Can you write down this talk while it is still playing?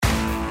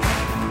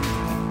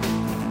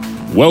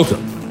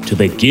Welcome to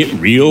the Get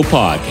Real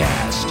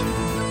Podcast,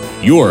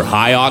 your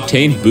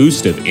high-octane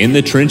boost of in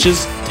the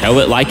trenches, tell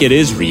it like it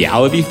is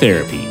reality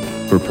therapy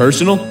for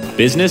personal,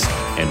 business,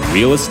 and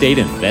real estate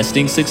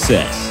investing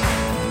success.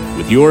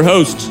 With your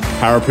hosts,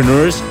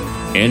 powerpreneurs,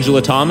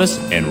 Angela Thomas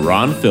and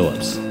Ron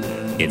Phillips.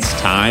 It's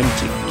time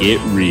to get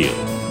real.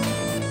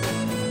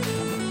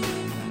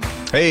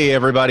 Hey,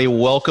 everybody.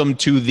 Welcome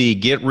to the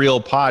Get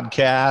Real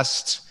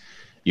Podcast.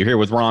 You're here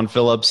with Ron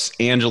Phillips,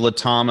 Angela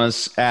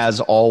Thomas, as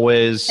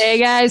always. Hey,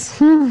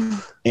 guys.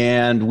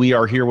 And we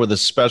are here with a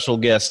special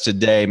guest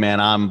today, man.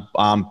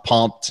 I'm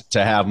pumped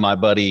to have my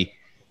buddy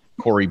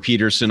Corey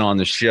Peterson on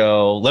the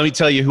show. Let me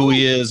tell you who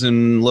he is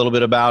and a little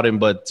bit about him.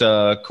 But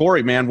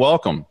Corey, man,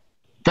 welcome.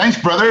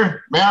 Thanks,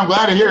 brother. Man, I'm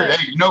glad to hear it.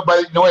 Hey,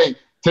 by the way,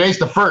 today's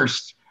the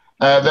first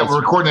that we're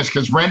recording this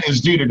because rent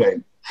is due today.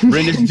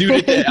 Rent is due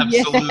today.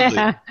 Absolutely.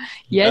 Yeah.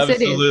 Yes,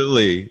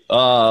 absolutely.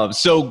 it is.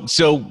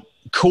 So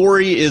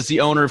Corey is the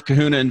owner of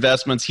Kahuna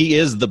Investments. He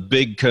is the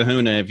big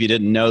kahuna, if you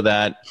didn't know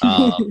that.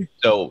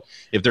 So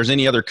if there's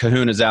any other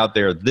kahunas out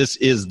there, this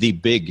is the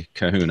big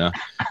kahuna.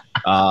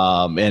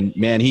 And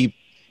man, he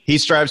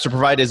strives to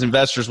provide his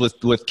investors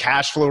with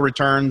cash flow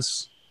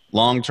returns,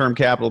 long-term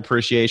capital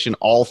appreciation,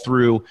 all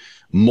through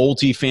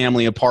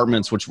multifamily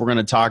apartments, which we're going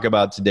to talk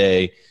about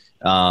today,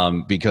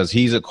 because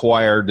he's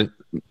acquired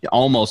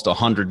almost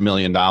 $100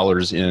 million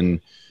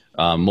in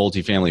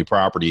multifamily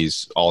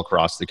properties all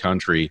across the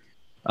country.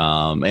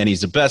 And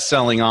he's a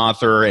best-selling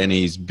author, and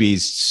he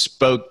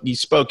spoke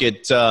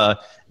at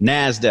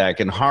NASDAQ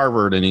and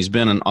Harvard, and he's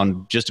been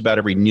on just about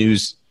every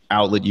news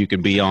outlet you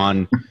could be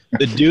on.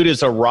 The dude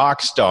is a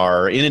rock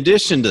star. In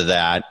addition to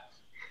that,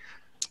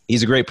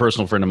 he's a great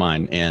personal friend of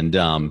mine,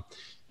 and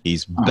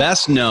he's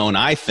best known,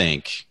 I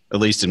think, at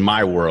least in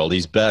my world,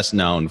 he's best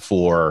known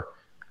for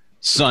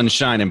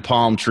sunshine and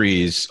palm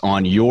trees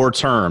on your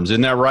terms.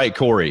 Isn't that right,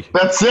 Corey?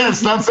 That's it.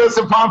 Sunsets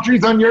and palm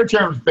trees on your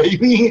terms,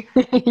 baby.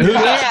 Who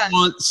doesn't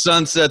want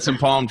sunsets and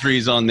palm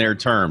trees on their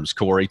terms,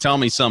 Corey? Tell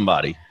me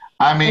somebody.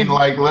 I mean,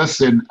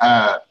 listen,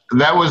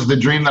 that was the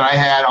dream that I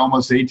had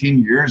almost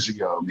 18 years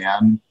ago,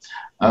 man.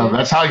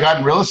 That's how I got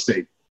in real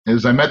estate,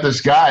 is I met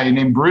this guy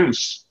named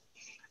Bruce.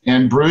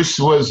 And Bruce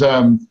was,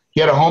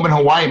 he had a home in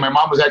Hawaii. My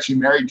mom was actually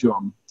married to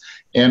him.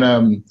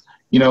 And,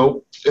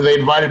 they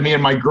invited me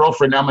and my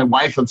girlfriend, now my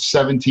wife of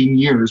 17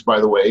 years, by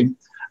the way.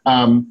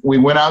 We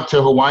went out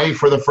to Hawaii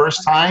for the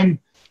first time,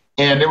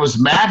 and it was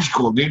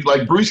magical, dude.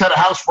 Like, Bruce had a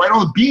house right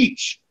on the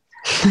beach.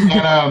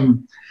 And,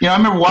 I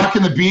remember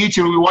walking the beach,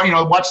 and we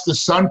watched the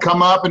sun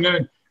come up, and then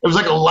it was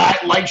like a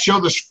light show,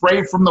 the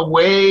spray from the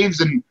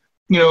waves, and,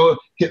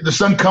 the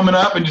sun coming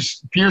up and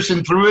just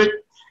piercing through it.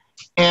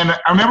 And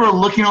I remember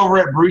looking over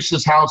at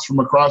Bruce's house from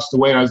across the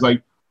way, and I was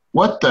like,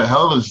 what the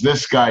hell does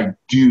this guy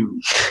do?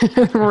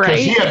 Right. Because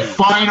he had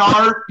fine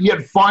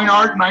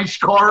art, nice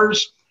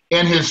cars,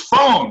 and his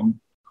phone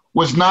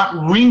was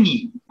not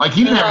ringing. Like,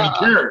 he didn't have any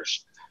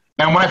cares.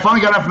 And when I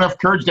finally got enough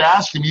courage to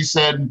ask him, he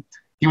said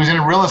he was in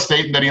real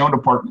estate and that he owned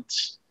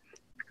apartments.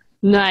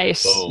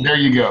 Nice. Oh. There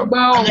you go.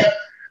 Well,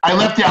 I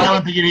left the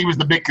island thinking he was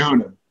the big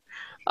kahuna.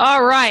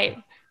 all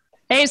right.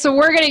 Hey, so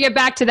we're going to get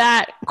back to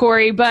that,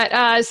 Corey, but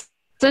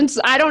since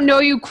I don't know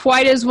you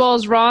quite as well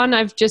as Ron,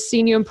 I've just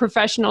seen you in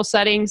professional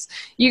settings.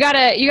 You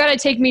gotta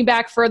take me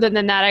back further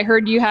than that. I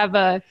heard you have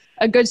a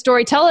good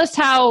story. Tell us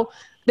how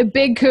the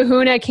big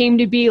kahuna came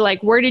to be.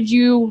 Like, where'd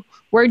you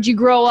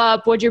grow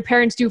up? What'd your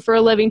parents do for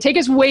a living? Take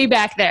us way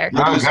back there.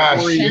 Oh,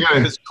 gosh.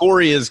 Because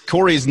Corey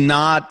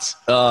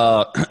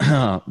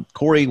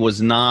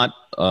was not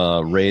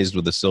raised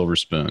with a silver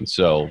spoon.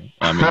 So,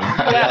 I mean,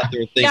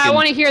 I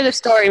want to hear the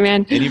story,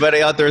 man.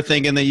 Anybody out there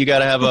thinking that you got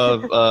to have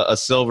a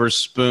silver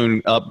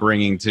spoon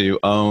upbringing to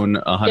own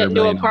 $100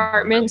 million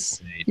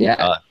apartments?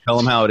 Yeah. Tell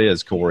them how it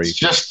is, Corey. It's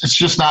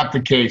just not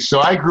the case. So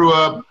I grew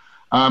up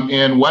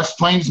in West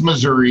Plains,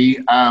 Missouri.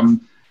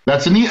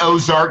 That's in the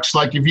Ozarks.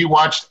 Like, if you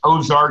watched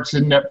Ozarks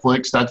in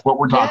Netflix, that's what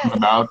we're talking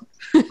about,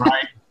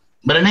 right?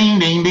 But ding,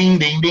 ding, ding,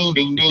 ding, ding,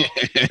 ding, ding.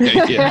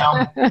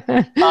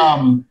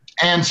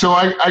 And so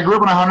I grew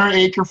up on a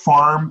 100-acre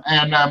farm,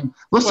 and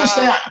let's just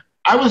say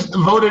I was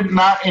voted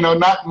not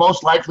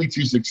most likely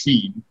to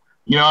succeed.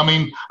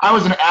 I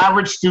was an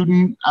average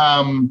student.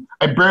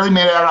 I barely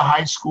made it out of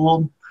high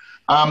school,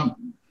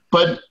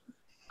 but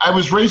I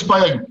was raised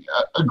by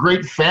a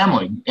great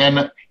family,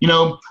 and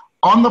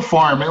on the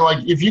farm, and like,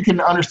 if you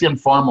can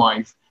understand farm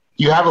life,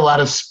 you have a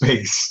lot of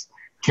space,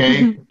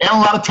 okay, and a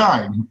lot of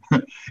time,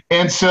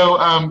 and so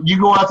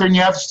you go out there and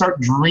you have to start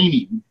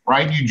dreaming,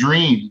 right? You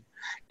dream.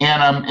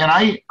 And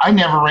I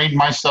never reined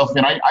myself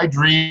in. I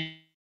dreamed.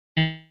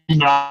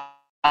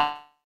 I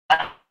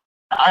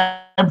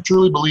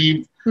truly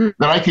believed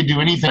that I could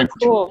do anything.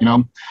 Cool.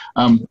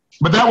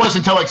 But that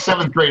wasn't until like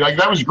seventh grade. Like,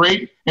 that was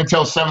great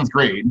until seventh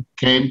grade.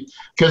 Okay,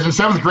 because in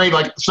seventh grade,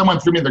 like, someone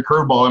threw me the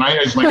curveball, and I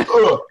was like,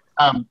 ugh.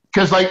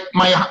 Because like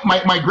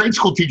my grade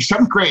school teacher,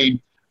 seventh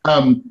grade,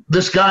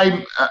 this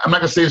guy, I'm not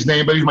gonna say his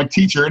name, but he's my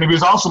teacher, and he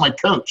was also my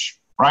coach,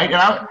 right?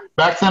 And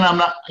back then,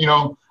 I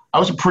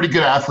was a pretty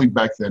good athlete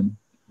back then.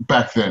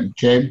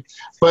 Okay.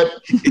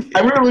 But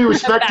I really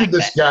respected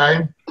this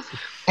guy.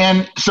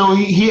 And so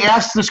he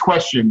asked this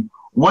question,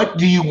 what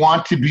do you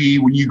want to be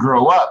when you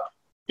grow up?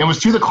 It was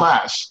to the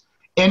class.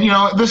 And,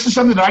 this is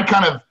something that I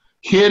kind of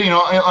hid,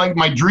 like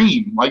my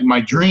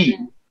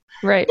dream.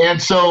 Right.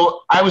 And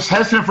so I was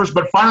hesitant at first,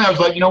 but finally I was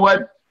like, you know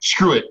what?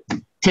 Screw it.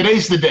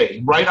 Today's the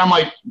day, right? I'm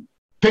like,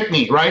 pick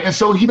me, right? And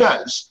so he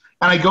does.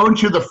 And I go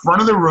into the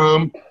front of the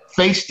room,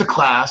 face the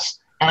class,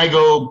 and I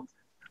go,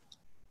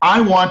 I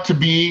want to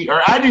be,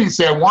 or I didn't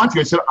say I want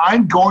to, I said,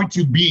 I'm going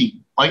to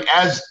be, like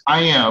as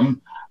I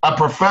am, a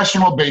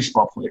professional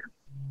baseball player.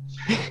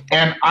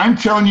 And I'm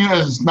telling you,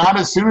 not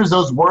as soon as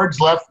those words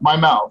left my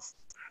mouth,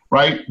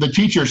 right? The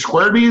teacher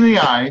squared me in the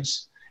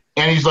eyes,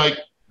 and he's like,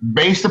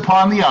 based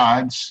upon the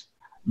odds,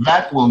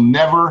 that will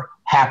never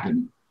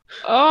happen.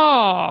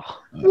 Oh,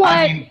 what?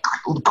 I mean,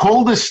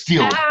 cold as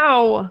steel.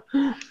 Ow.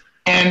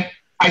 And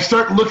I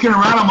start looking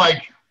around. I'm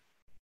like,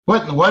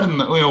 what in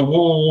the,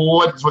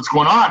 what's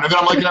going on? And then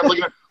I'm looking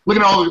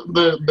at all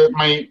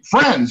my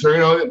friends,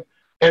 or,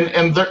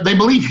 and they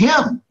believe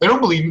him. They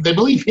don't believe me. They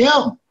believe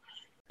him.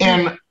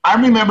 And I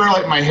remember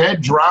like my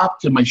head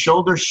dropped and my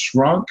shoulders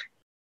shrunk.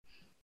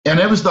 And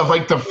it was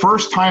the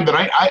first time that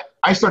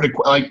I started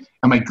like,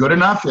 am I good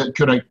enough?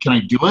 Can I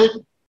do it?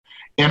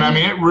 And I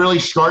mean, it really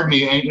scarred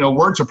me. And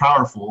words are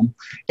powerful.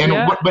 And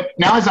but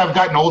now as I've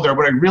gotten older,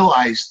 what I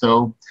realized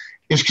though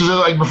is because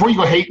like before you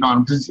go hating on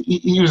him, because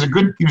he was a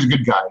good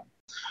guy.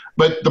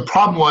 But the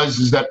problem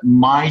is that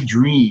my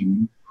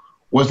dream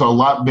was a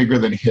lot bigger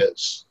than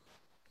his.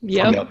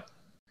 Yep.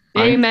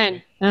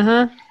 Amen.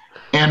 Uh-huh.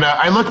 And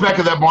I look back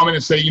at that moment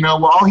and say,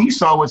 all he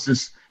saw was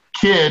this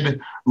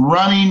kid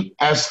running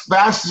as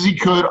fast as he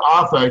could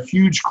off a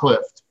huge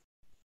cliff,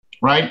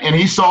 right? And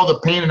he saw the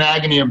pain and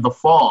agony of the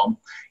fall.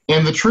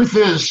 And the truth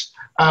is,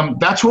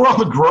 that's where all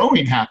the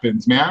growing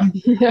happens, man.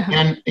 Yeah.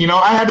 And,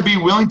 I had to be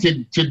willing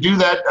to do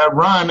that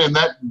run and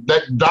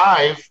that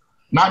dive,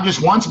 not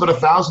just once, but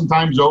 1,000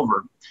 times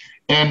over.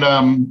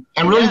 And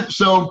really,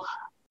 so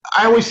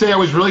I always say I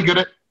was really good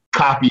at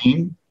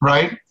copying,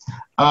 right?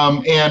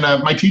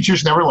 And my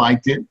teachers never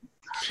liked it.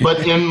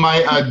 But in my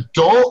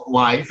adult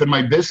life and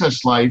my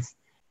business life,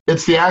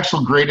 it's the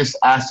actual greatest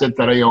asset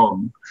that I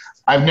own.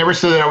 I've never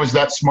said that I was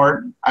that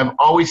smart. I've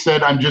always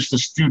said I'm just a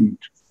student,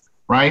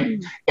 right?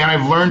 And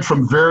I've learned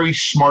from very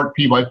smart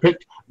people. I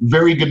picked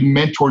very good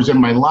mentors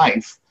in my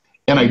life,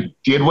 and I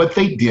did what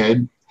they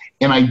did,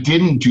 and I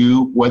didn't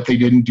do what they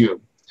didn't do.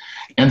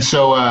 And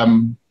so,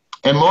 and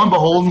lo and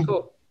behold,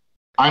 cool.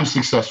 I'm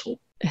successful.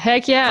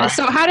 Heck yeah. Right?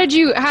 So how did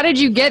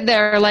you get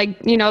there? Like,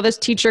 this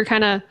teacher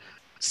kind of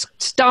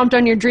stomped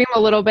on your dream a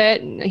little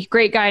bit,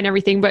 great guy and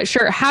everything, but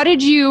sure. How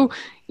did you,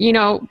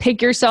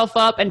 pick yourself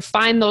up and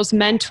find those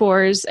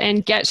mentors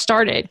and get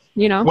started,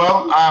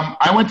 Well,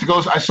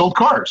 I sold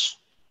cars.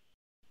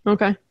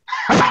 Okay.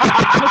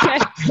 Okay.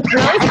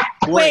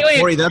 Really? Wait.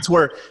 Corey, that's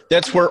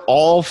where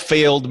all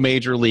failed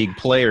major league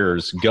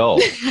players go.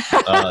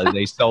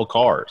 They sell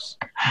cars.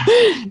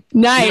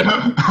 Nice.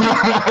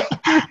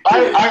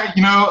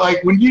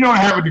 Like when you don't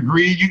have a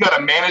degree, you got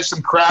to manage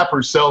some crap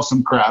or sell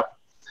some crap.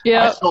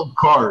 Yeah. I sold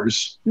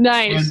cars.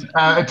 Nice. And,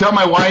 until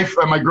my wife,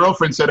 my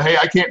girlfriend said, "Hey,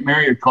 I can't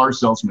marry a car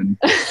salesman,"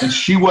 and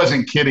she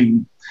wasn't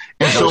kidding.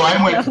 And so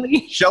I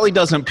went. Shelly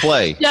doesn't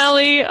play.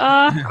 Shelly.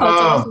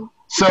 Awesome.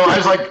 So I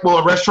was like, "Will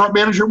a restaurant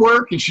manager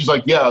work?" And she's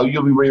like, "Yeah,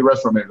 you'll be a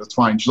restaurant manager. That's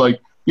fine." She's like,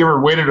 "You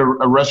ever waited a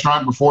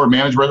restaurant before,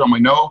 managed a restaurant?" I'm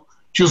like, "No."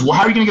 She goes, "Well,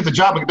 how are you going to get the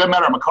job?" Like, it doesn't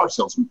matter. I'm a car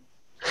salesman.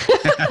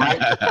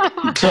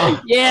 So,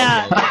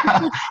 yeah.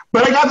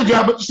 But I got the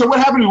job. So what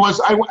happened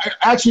was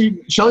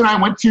Shelly and I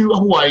went to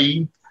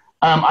Hawaii.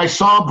 I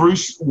saw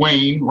Bruce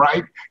Wayne,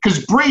 right?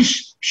 Because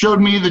Bruce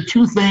showed me the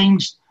two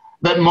things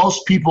that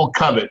most people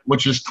covet,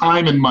 which is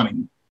time and money.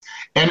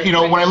 And,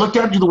 when I looked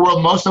out into the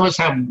world, most of us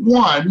have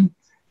one,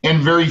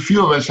 and very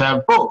few of us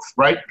have both,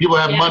 right? People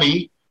have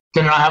money,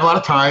 tend to not have a lot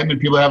of time,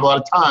 and people that have a lot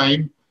of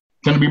time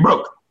tend to be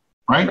broke,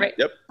 right? Right.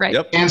 Yep. Right.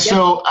 Yep. And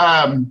so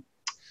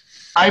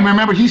I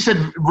remember he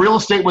said real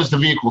estate was the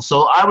vehicle.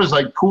 So I was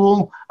like,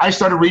 cool. I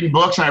started reading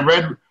books, and I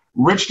read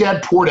Rich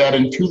Dad, Poor Dad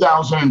in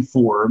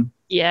 2004.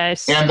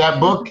 Yes. And that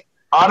book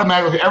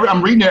automatically,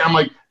 I'm reading it, I'm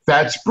like,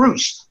 that's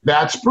Bruce.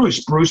 That's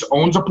Bruce. Bruce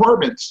owns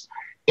apartments.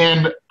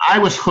 And I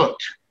was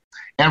hooked.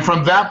 And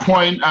from that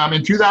point,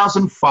 in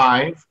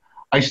 2005,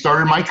 I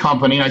started my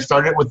company. I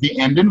started it with the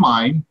end in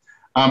mind.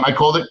 I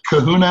called it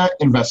Kahuna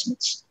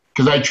Investments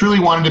because I truly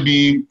wanted to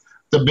be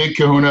the big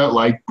kahuna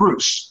like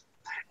Bruce.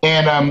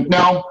 And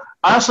now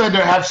I also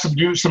had to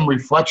do some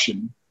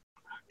reflection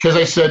because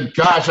I said,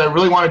 gosh, I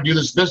really want to do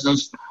this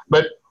business,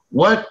 but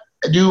what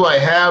do I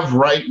have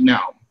right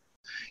now?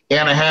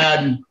 And I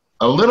had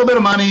a little bit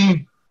of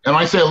money, and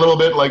I say a little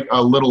bit, like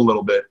a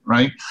little bit,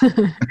 right?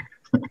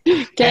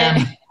 Okay.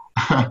 And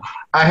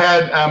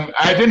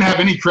I didn't have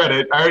any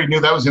credit. I already knew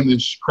that was in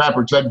this crapper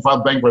because I had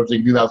filed bankruptcy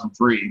in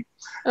 2003,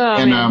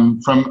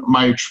 from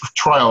my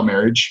trial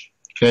marriage.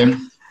 Okay.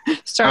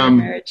 Started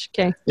marriage.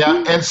 Okay.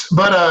 Yeah,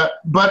 but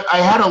I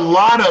had a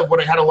lot of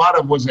what I had a lot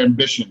of was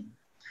ambition,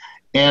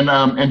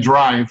 and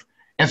drive,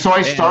 and so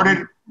I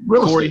started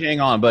real Corey, estate. hang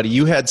on, buddy.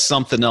 You had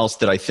something else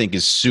that I think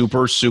is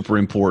super, super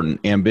important.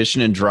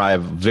 Ambition and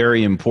drive,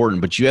 very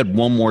important. But you had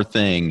one more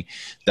thing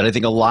that I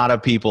think a lot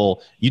of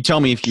people, you tell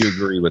me if you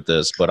agree with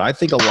this, but I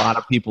think a lot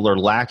of people are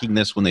lacking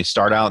this when they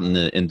start out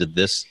into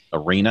this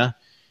arena.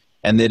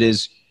 And that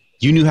is,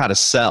 you knew how to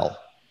sell.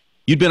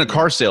 You'd been a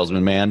car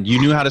salesman, man. You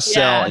knew how to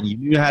sell and you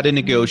knew how to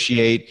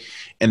negotiate.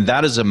 And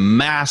that is a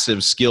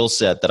massive skill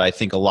set that I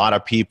think a lot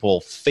of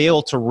people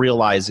fail to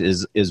realize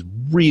is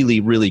really,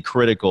 really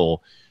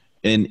critical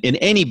in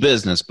any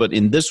business, but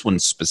in this one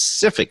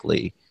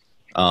specifically.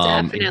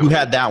 And you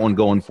had that one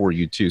going for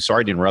you too.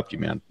 Sorry to interrupt you,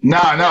 man.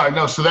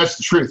 No. So that's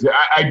the truth.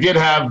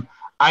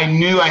 I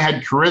knew I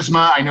had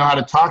charisma. I know how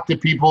to talk to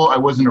people. I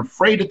wasn't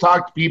afraid to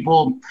talk to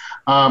people.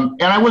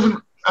 And I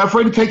wasn't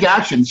afraid to take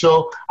action.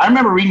 So I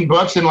remember reading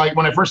books, and like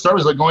when I first started, I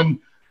was like going,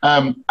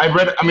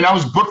 I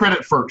was book read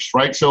at first,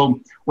 right? So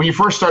when you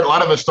first start, a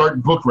lot of us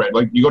start book read.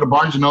 Like you go to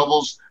Barnes and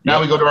Nobles.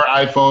 Now we go to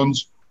our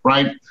iPhones,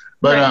 right?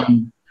 But I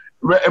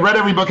read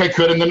every book I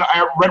could, and then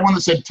I read one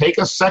that said, take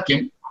a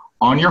second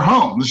on your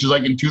home. This is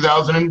like in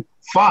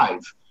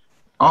 2005.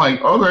 I'm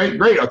like, oh,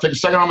 great. I'll take a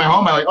second on my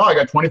home. I'm like, oh, I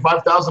got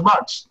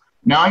 $25,000.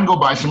 Now I can go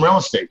buy some real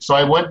estate. So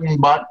I went and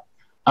bought,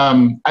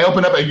 I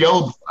opened up a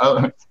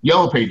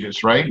Yellow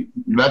Pages, right?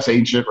 That's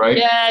ancient, right?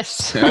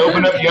 Yes. I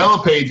opened up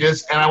Yellow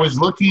Pages, and I was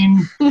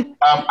looking,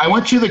 I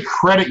went to the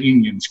credit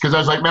unions because I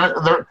was like, man,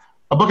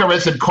 a book I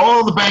read said,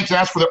 call the banks and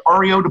ask for the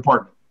REO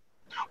department.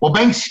 Well,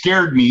 banks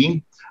scared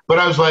me, but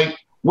I was like,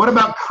 what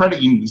about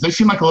credit unions? They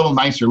seem like a little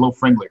nicer, a little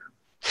friendlier.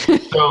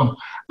 So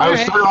I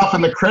was started off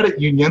in the credit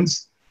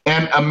unions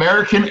and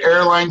American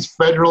Airlines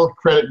Federal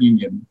Credit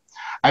Union.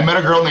 I met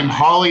a girl named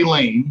Holly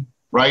Lane,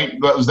 right?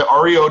 That was the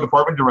REO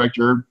department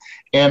director.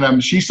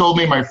 And she sold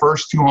me my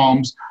first 2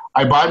 homes.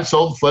 I bought and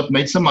sold, flipped,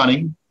 made some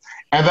money.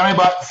 And then I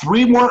bought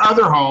 3 more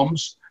other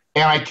homes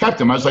and I kept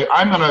them. I was like,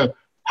 I'm going to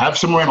have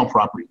some rental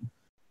property.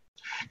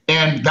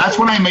 And that's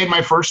when I made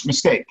my first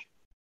mistake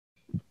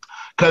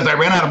because I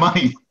ran out of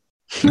money.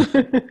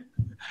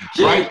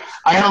 Right?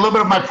 I had a little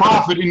bit of my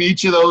profit in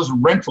each of those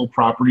rental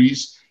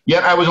properties,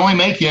 yet I was only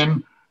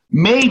making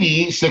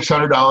maybe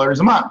 $600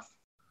 a month.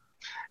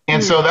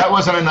 And so that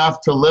wasn't enough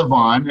to live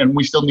on, and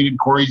we still needed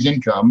Corey's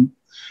income.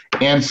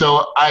 And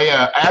so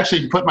I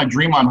actually put my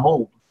dream on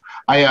hold.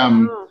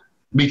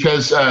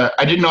 Because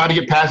I didn't know how to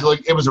get past it.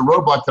 Like, it was a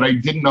roadblock that I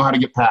didn't know how to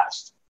get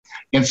past.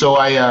 And so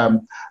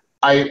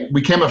I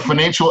became a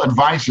financial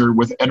advisor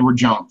with Edward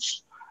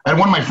Jones. And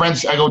one of my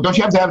friends, I go, don't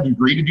you have to have a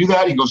degree to do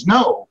that? He goes,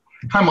 no.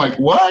 I'm like,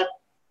 what?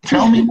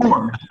 Tell me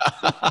more.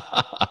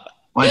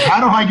 Like, how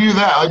do I do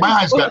that? Like, my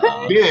eyes got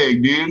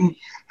big, dude.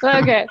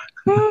 Okay.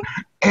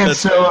 And That's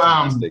so,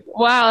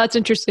 wow, that's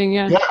interesting.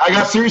 Yeah. I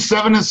got Series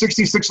 7 and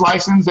 66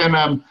 license, and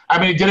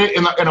I did it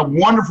in a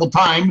wonderful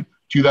time,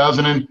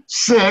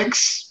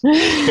 2006.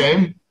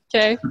 Okay.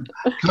 Okay.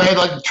 Because I had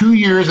like 2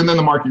 years, and then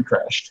the market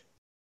crashed.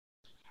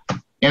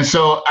 And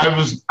so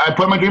I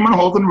put my dream on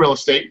hold in real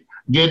estate.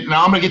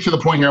 Now I'm going to get to the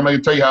point here. I'm going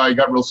to tell you how I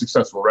got real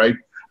successful, right?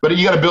 But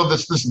you got to build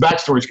this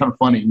backstory is kind of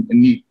funny and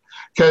neat.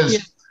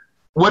 Because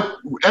what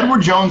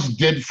Edward Jones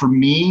did for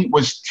me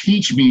was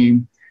teach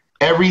me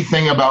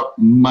everything about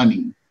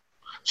money.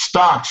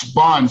 Stocks,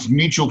 bonds,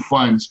 mutual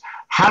funds,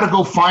 how to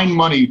go find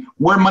money,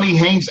 where money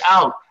hangs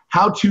out,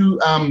 how to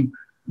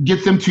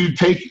get them to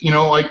take,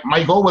 like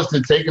my goal was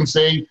to take and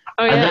say,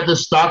 I got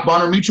this stock,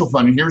 bond, or mutual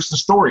fund, and here's the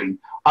story.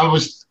 I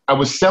was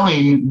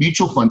selling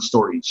mutual fund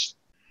stories,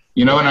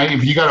 and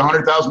if you got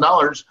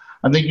 $100,000,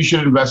 I think you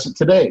should invest it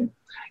today.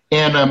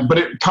 And but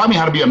it taught me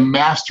how to be a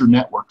master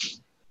networker.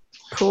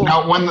 Cool.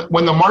 Now,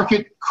 when the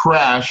market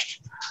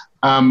crashed,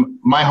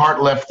 my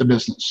heart left the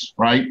business,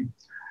 right?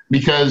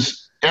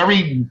 Because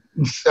every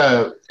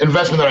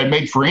investment that I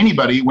made for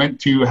anybody went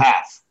to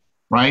half,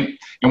 right?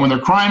 And when they're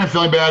crying and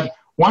feeling bad,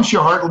 once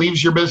your heart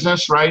leaves your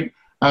business, right?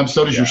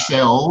 So does your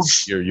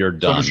sales. You're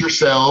done. So does your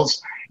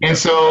sales. And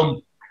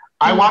so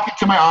I walk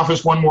into my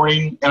office one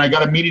morning, and I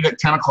got a meeting at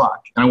 10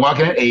 o'clock. And I walk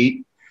in at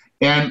 8,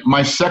 and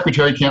my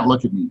secretary can't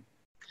look at me.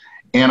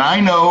 And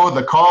I know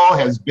the call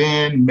has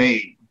been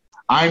made.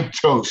 I'm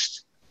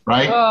toast,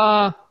 right?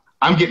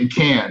 I'm getting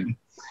canned.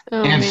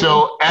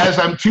 So as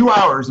I'm 2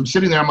 hours, I'm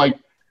sitting there, I'm like,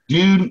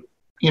 dude,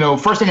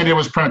 first thing I did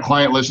was print a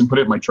client list and put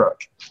it in my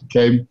truck.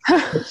 Okay.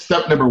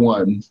 Step number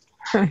 1.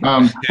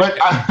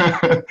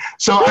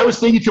 So I was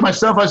thinking to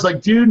myself, I was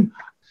like, dude,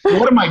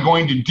 what am I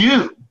going to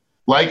do?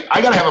 Like,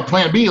 I got to have a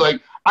plan B.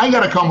 Like, I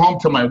got to come home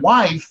to my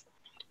wife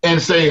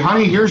and say,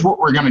 honey, here's what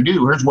we're going to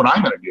do. Here's what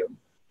I'm going to do.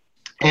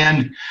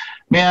 And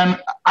man,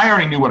 I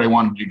already knew what I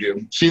wanted to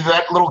do. See,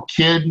 that little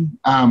kid,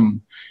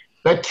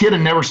 that kid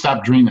had never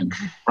stopped dreaming,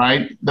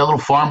 right? That little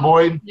farm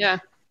boy. Yeah.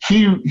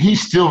 He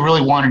still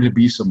really wanted to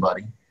be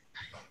somebody.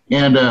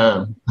 And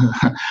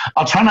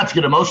I'll try not to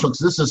get emotional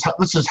because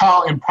this is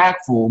how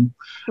impactful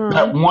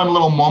that one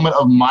little moment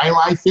of my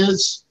life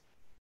is.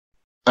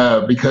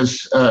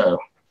 Because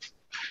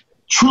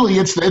truly,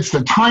 it's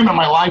the time in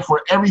my life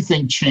where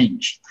everything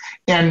changed.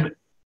 And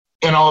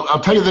I'll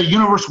tell you, the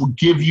universe will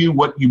give you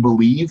what you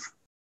believe,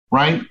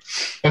 right?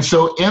 And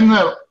so in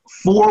the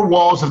 4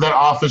 walls of that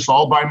office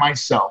all by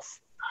myself.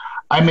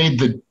 I made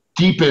the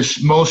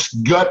deepest,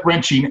 most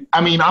gut-wrenching,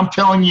 I mean, I'm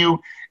telling you,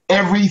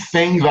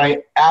 everything that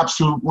I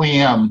absolutely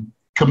am,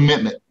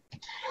 commitment.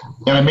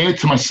 And I made it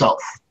to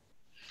myself.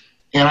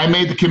 And I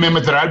made the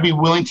commitment that I'd be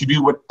willing to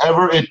do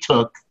whatever it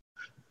took.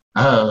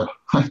 I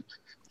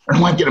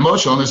don't want to get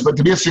emotional on this, but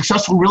to be a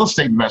successful real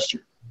estate investor,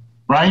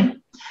 right?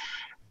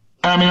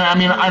 And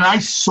I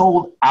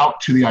sold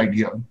out to the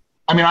idea.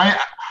 I mean,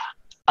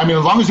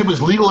 as long as it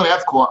was legal and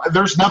ethical,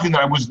 there's nothing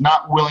that I was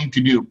not willing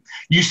to do.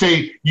 You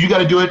say you got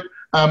to do it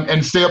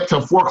and stay up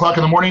till 4 o'clock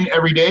in the morning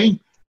every day.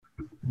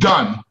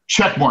 Done.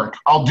 Check mark.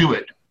 I'll do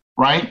it.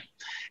 Right.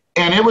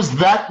 And it was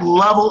that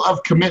level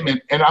of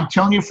commitment. And I'm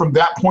telling you, from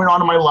that point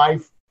on in my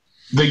life,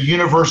 the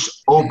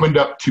universe opened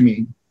up to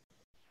me.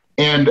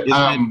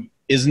 And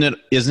isn't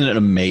it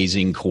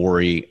amazing,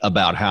 Corey,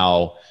 about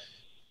how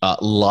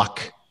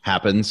luck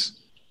happens?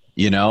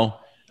 You know,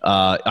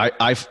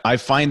 I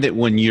find that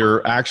when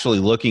you're actually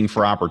looking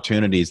for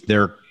opportunities,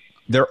 they're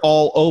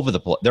all over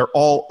the place. They're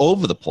all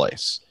over the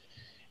place.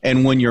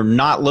 And when you're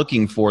not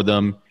looking for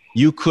them,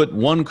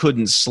 one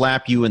couldn't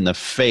slap you in the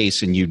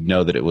face and you'd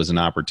know that it was an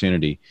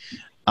opportunity.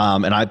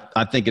 And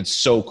I think it's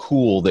so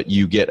cool that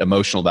you get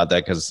emotional about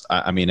that, because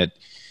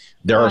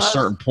there are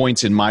certain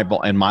points in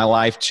my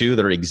life too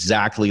that are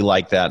exactly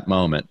like that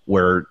moment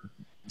where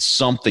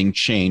something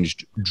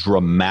changed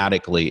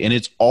dramatically, and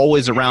it's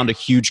always around a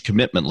huge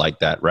commitment like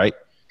that, right?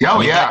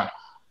 Oh, yeah.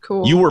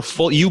 Cool. You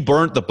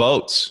burnt the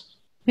boats.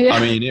 Yeah. I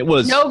mean, it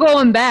was no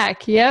going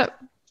back.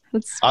 Yep.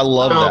 I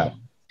love that.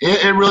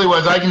 It really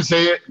was. I can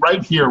say it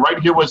right here. Right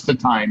here was the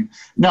time.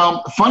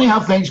 Now, funny how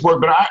things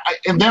work, but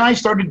and then I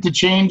started to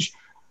change.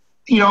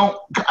 You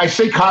know, I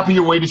say copy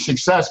your way to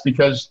success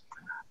because,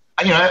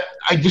 I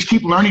just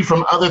keep learning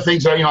from other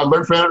things. I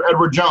learned from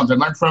Edward Jones. I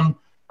learned from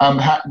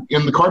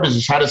in the car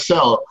business how to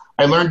sell.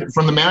 I learned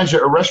from the manager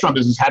of a restaurant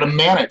business how to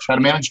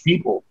manage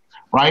people,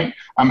 right?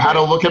 How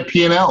to look at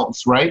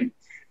P&Ls, right?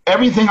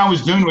 Everything I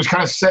was doing was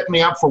kind of setting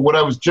me up for what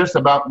I was just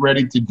about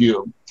ready to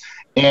do.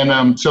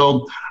 And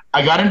so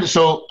I got into,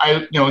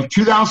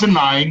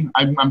 2009,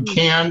 I'm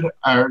canned,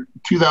 or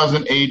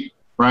 2008,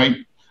 right?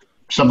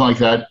 Something like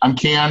that. I'm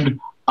canned.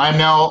 I'm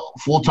now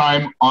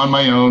full-time on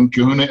my own.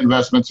 Kahuna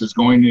Investments is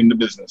going into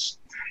business.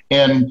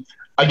 And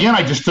again,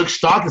 I just took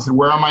stock and said,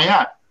 where am I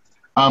at?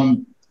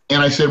 And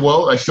I said,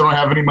 well, I still don't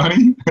have any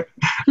money.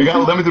 I got a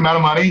limited amount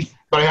of money,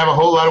 but I have a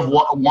whole lot of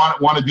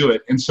want to do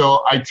it. And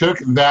so I took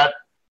that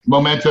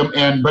momentum,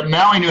 but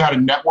now I knew how to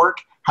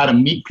network, how to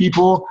meet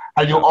people,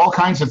 how to do all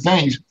kinds of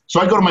things. So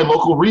I go to my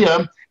local RIA,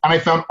 and I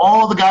found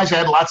all the guys that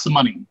had lots of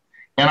money.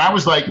 And I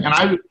was like,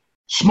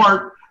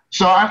 smart.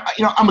 So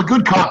I'm a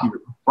good copier,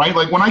 right?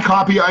 Like when I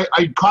copy,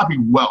 I copy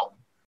well.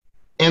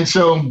 And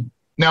so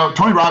now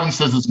Tony Robbins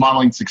says it's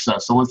modeling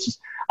success. So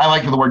I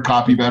like the word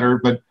copy better,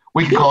 but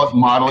we can call it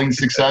modeling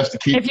success to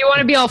keep. If you want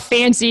to be all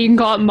fancy, you can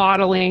call it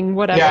modeling,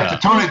 whatever. Yeah, to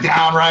tone it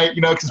down, right?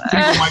 Because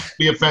people might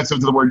be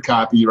offensive to the word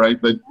copy,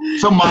 right? But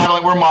so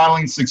we're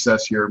modeling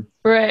success here.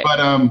 Right.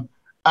 But I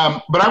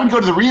would go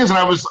to the RIAs, and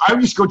I would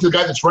just go to the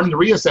guy that's running the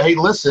RIA and say, hey,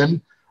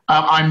 listen,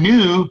 I'm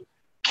new.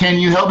 Can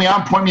you help me out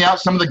and point me out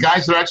some of the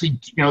guys that are actually,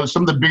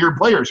 some of the bigger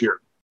players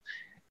here?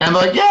 And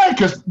they're like, yeah,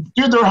 because,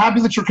 dude, they're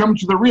happy that you're coming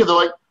to the RIA. They're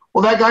like,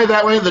 well, that guy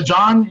that way, the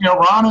John,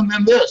 Ron, and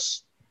then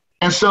this.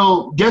 And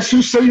so guess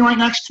who's sitting right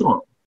next to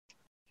him?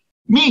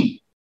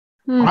 Me,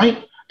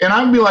 right? And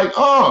I'd be like,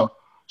 oh,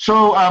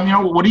 so,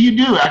 what do you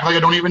do? Act like I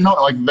don't even know.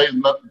 Like,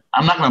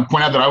 I'm not going to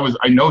point out that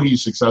I know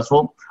he's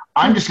successful.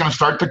 I'm just going to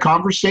start the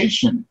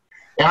conversation.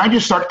 And I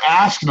just start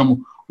asking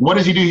him, what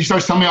does he do? He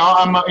starts telling me, oh,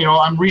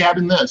 I'm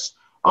rehabbing this.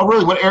 Oh,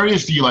 really? What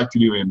areas do you like to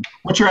do in?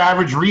 What's your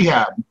average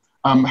rehab?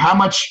 How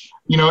much,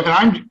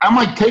 and I'm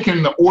like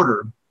taking the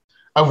order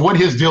of what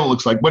his deal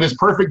looks like, what his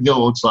perfect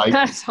deal looks like.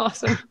 That's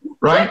awesome.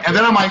 Right? And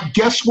then I'm like,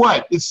 guess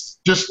what? It's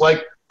just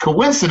like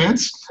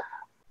coincidence,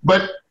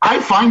 but I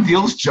find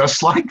deals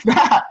just like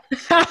that.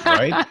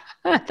 Right?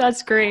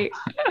 That's great.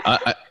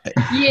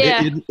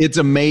 Yeah. It's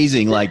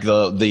amazing. Like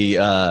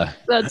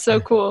that's so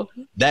cool.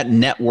 That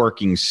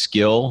networking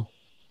skill,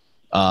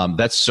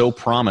 that's so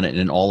prominent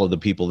in all of the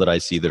people that I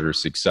see that are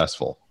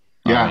successful.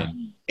 Yeah.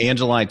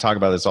 Angela and I talk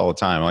about this all the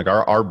time. Like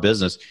our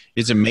business,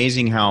 it's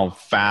amazing how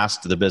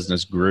fast the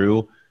business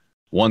grew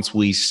once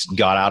we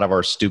got out of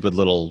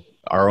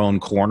our own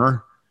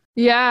corner.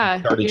 Yeah.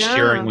 Started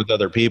sharing with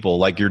other people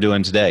like you're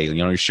doing today.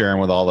 You're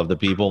sharing with all of the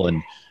people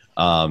and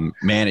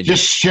managing.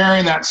 Just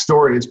sharing that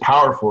story is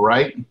powerful,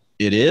 right?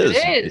 It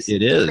is.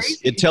 It is.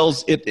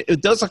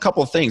 It does a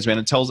couple of things, man.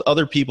 It tells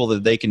other people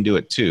that they can do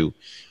it too.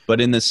 But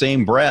in the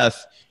same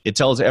breath, it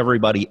tells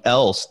everybody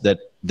else that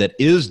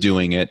is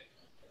doing it,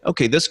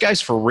 okay, this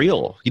guy's for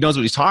real. He knows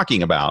what he's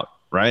talking about,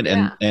 right?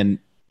 Yeah.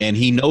 And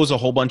he knows a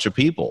whole bunch of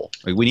people.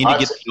 Like we need to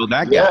get to know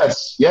that guy.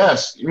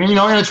 Yes. And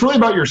it's really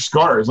about your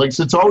scars. Like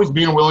it's always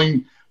being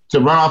willing to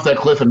run off that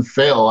cliff and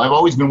fail. I've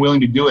always been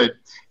willing to do it.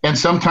 And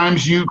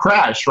sometimes you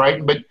crash,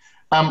 right? But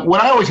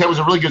what I always had was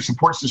a really good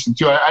support system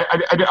too.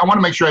 I want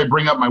to make sure I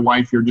bring up my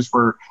wife here just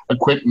for a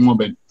quick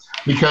moment.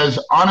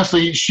 because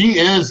honestly, she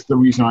is the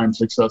reason I'm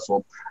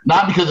successful.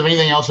 Not because of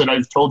anything else that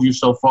I've told you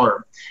so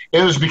far.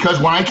 It was because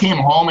when I came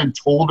home and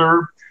told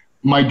her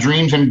my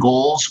dreams and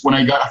goals when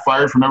I got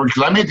fired from Everett,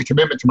 because I made the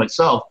commitment to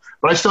myself,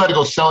 but I still had to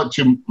go sell it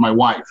to my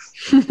wife,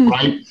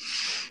 right?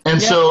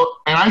 And so,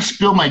 and I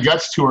spilled my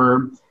guts to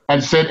her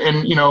and said,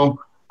 and you know,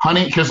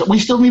 honey, because we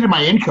still needed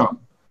my income.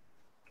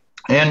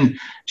 And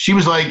she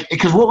was like,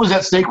 because what was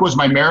at stake was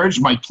my marriage,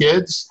 my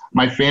kids,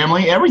 my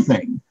family,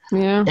 everything.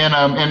 Yeah.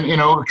 And you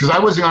know, because I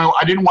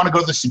didn't want to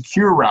go the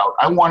secure route.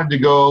 I wanted to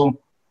go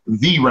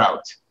the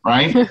route,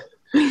 right?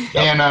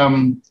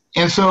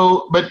 And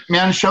so, but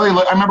man, Shelly,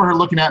 I remember her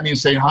looking at me and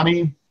saying,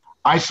 honey,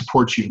 I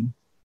support you,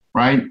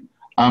 right?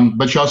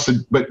 But she also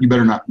said, but you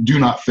better do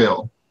not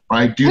fail,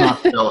 right? Do not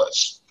fail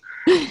us.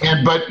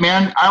 But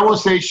man, I will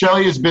say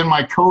Shelly has been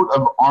my coat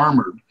of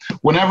armor.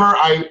 Whenever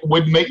I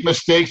would make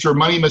mistakes or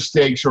money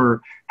mistakes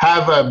or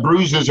have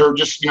bruises or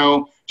just, you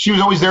know, she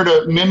was always there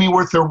to mend me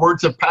with her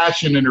words of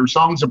passion and her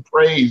songs of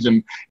praise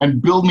and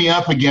build me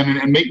up again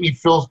and make me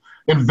feel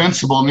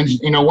invincible. And then,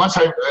 you know, once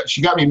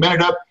she got me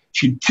mended up,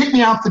 she'd kick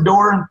me out the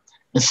door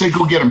and say,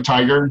 go get him,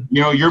 Tiger.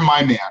 You know, you're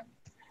my man.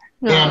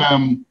 Oh.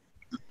 And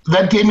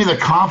that gave me the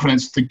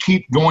confidence to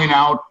keep going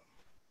out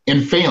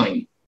and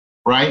failing,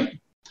 right?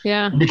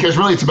 Yeah. Because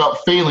really it's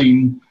about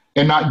failing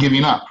and not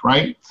giving up,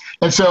 right?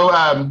 And so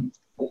I kind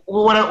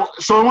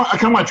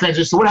of want to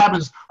transition. So what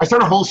happens, I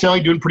started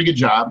wholesaling, doing a pretty good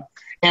job.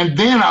 And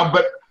then,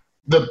 but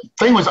the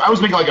thing was I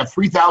was making like a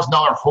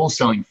 $3,000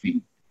 wholesaling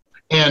fee.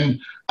 And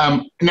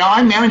now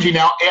I'm managing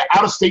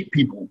out-of-state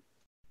people.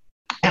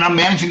 And I'm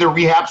managing their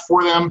rehabs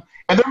for them.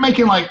 And they're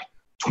making like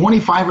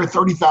 $25,000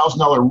 or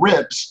 $30,000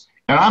 rips.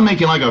 And I'm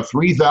making like a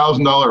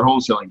 $3,000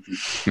 wholesaling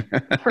fee.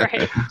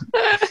 Right.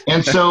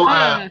 And so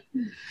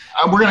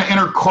we're going to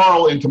enter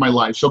Carl into my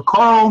life. So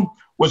Carl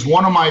was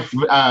one of my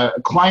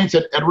clients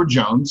at Edward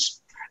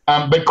Jones.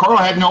 But Carl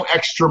had no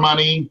extra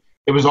money.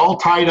 It was all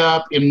tied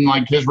up in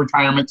like his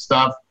retirement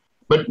stuff.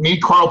 But me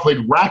and Carl played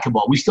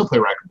racquetball. We still play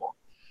racquetball.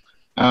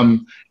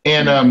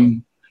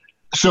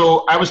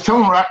 So I was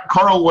telling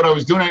Carl what I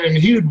was doing, and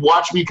he would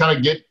watch me kind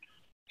of get.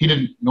 He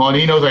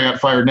knows I got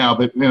fired now,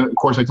 but you know, of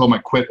course I told him I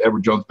quit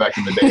Edward Jones back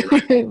in the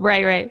day.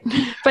 Right? right.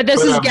 But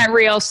this is Get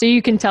Real, so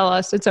you can tell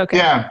us. It's okay.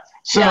 Yeah.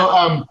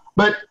 So,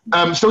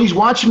 so he's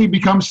watching me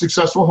become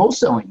successful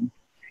wholesaling,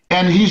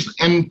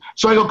 and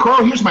so I go,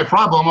 Carl, here's my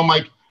problem. I'm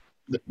like,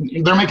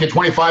 they're making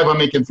 25, I'm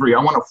making 3. I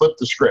want to flip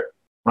the script,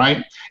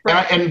 right?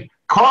 And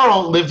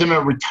Carl lived in a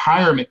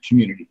retirement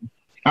community.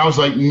 And I was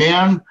like,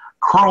 man,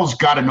 Carl's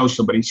got to know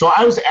somebody. So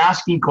I was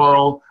asking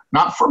Carl,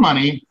 not for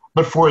money,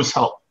 but for his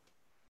help.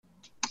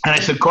 And I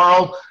said,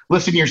 Carl,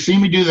 listen, you're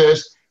seeing me do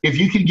this. If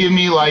you could give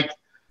me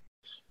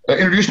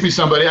introduce me to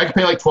somebody, I could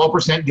pay like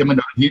 12%, give him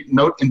a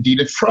note and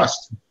deed of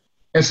trust.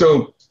 And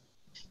so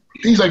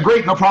he's like,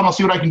 great, no problem. I'll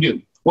see what I can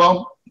do.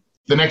 Well,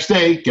 the next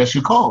day, guess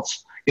who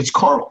calls? It's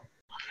Carl.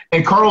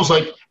 And Carl's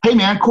like, hey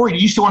man, Corey, do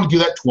you still want to do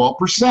that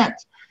 12%?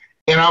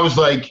 And I was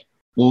like,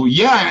 well,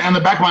 yeah. And in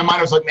the back of my mind,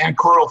 I was like, man,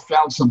 Carl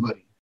found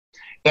somebody.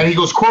 And he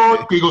goes,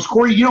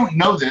 Corey, you don't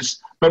know this,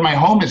 but my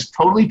home is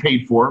totally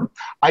paid for.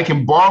 I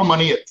can borrow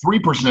money at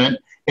 3%. And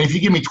if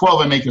you give me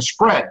 12, I make a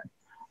spread.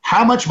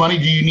 How much money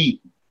do you need?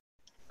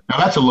 Now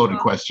that's a loaded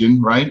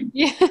question, right?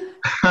 Yeah.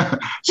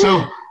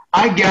 So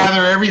I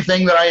gather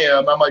everything that I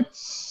am. I'm like,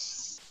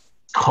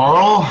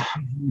 Carl,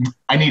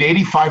 I need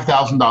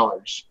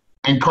 $85,000.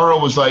 And Carl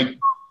was like,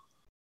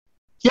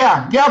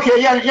 yeah, okay,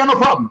 yeah, no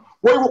problem.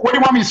 Where do you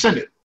want me to send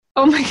it?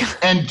 Oh my God.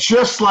 And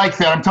just like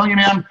that, I'm telling you,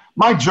 man,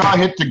 my jaw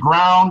hit the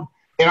ground,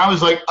 and I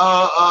was like, because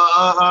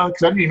I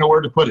didn't even know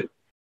where to put it.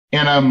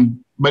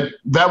 And but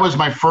that was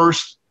my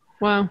first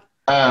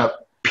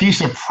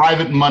piece of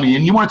private money.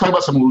 And you want to talk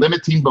about some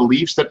limiting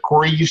beliefs that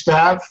Corey used to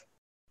have,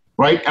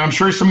 right? And I'm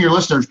sure some of your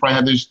listeners probably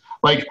have this,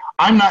 like,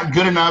 I'm not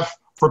good enough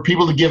for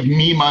people to give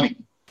me money,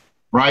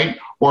 right?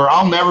 Or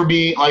I'll never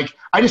be like,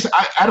 I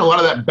had a lot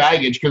of that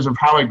baggage because of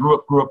how I grew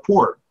up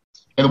poor.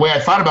 And the way I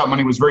thought about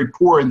money was very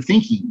poor in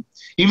thinking.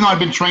 Even though I've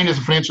been trained as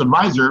a financial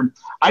advisor,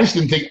 I just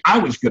didn't think I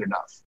was good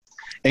enough.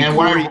 And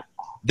Corey,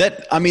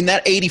 that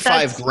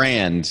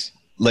 $85,000,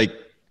 like,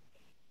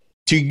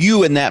 to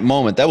you in that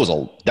moment, that was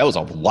a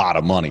lot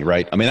of money,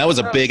 right? I mean, that was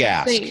a big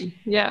ask.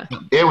 Yeah.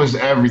 It was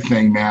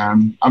everything,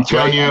 man. I'm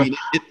telling you. I mean,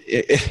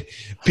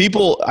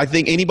 people, I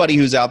think anybody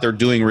who's out there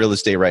doing real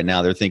estate right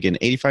now, they're thinking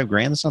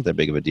 $85,000, that's not that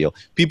big of a deal.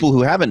 People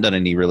who haven't done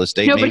any real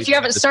estate. No, but if you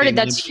haven't started,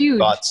 that's huge.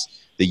 Thoughts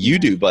that you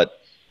do, but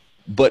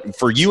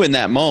for you in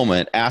that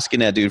moment, asking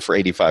that dude for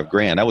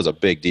 $85,000, that was a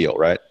big deal,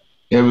 right?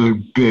 It was a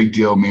big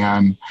deal,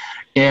 man.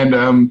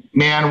 And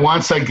man,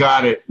 once I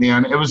got it,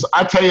 man, it was.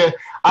 I tell you,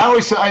 I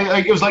always say,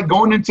 it was like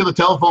going into the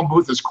telephone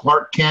booth as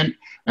Clark Kent,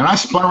 and I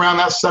spun around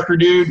that sucker,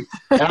 dude,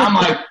 and I'm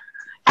like,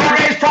 I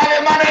raised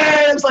private money.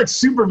 It's like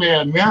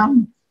Superman,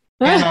 man.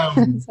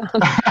 And,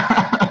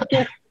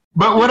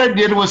 but what I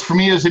did was, for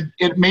me, is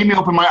it made me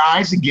open my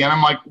eyes again.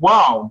 I'm like,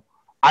 wow,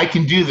 I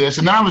can do this.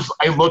 And then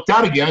I looked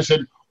out again and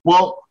said,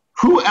 well,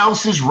 who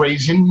else is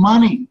raising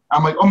money?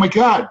 I'm like, oh my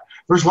God,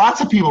 there's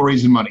lots of people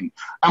raising money.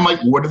 I'm like,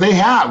 what do they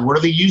have? What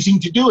are they using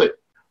to do it?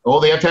 Oh,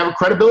 they have to have a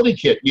credibility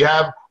kit. You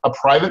have a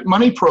private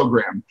money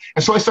program.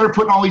 And so I started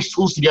putting all these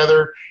tools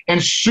together,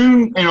 and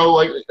soon,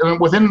 like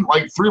within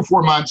like 3 or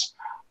 4 months,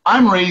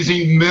 I'm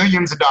raising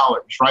millions of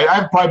dollars, right? I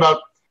have probably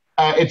about,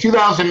 in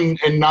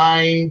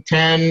 2009,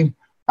 10,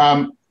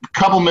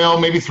 couple mil,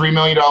 maybe $3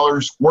 million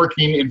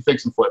working in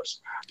fix and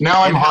flips.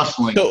 Now I'm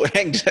hustling. So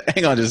hang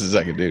on just a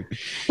second, dude.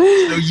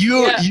 So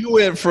you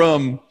went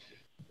from,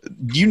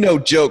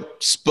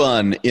 joke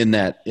spun in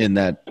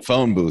that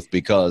phone booth,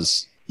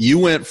 because you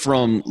went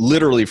from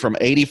literally from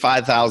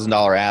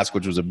 $85,000 ask,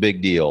 which was a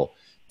big deal,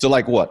 to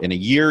like what, in a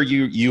year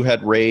you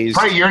had raised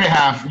probably a year and a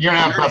half,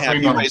 about 3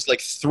 you million. raised like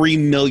 $3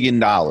 million.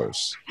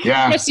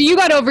 Yeah. So you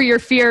got over your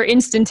fear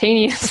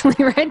instantaneously,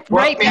 right?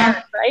 Well,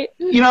 Right.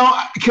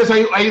 Because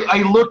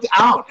I looked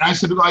out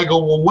and I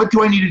go, well, what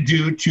do I need to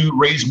do to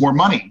raise more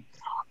money?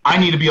 I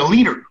need to be a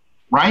leader,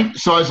 right?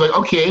 So I was like,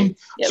 okay.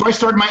 Yep. So I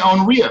started my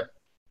own RIA,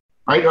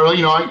 right? Or,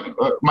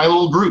 my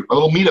little group, a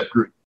little meetup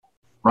group,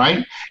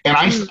 right? And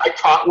I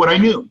taught what I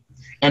knew.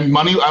 And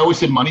money, I always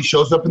said money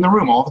shows up in the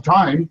room all the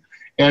time.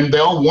 And they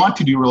all want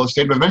to do real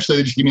estate, but eventually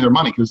they just give me their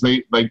money because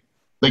they can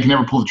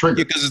never pull the trigger.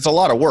 Yeah, because it's a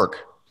lot of work.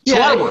 It's a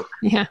lot of work.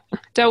 Yeah.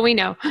 Don't we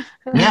know?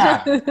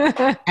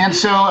 Yeah. And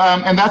so,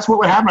 and that's what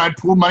would happen. I'd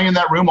pull money in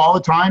that room all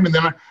the time. And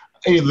then,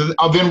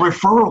 then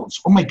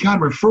referrals. Oh my God,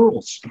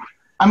 referrals.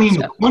 I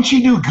mean, once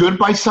you do good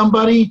by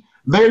somebody,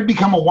 they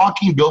become a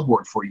walking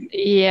billboard for you.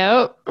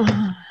 Yep.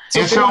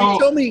 So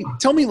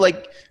tell me,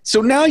 like,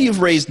 so now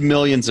you've raised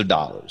millions of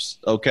dollars.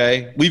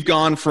 Okay. We've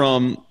gone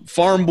from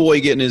farm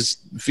boy getting his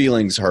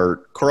feelings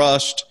hurt,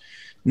 crushed.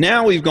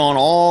 Now we've gone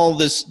all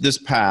this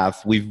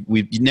path.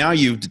 Now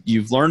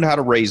you've learned how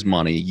to raise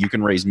money. You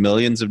can raise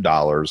millions of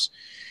dollars.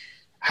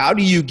 How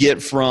do you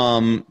get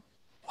from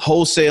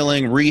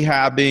wholesaling,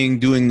 rehabbing,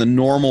 doing the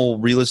normal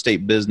real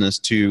estate business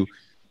to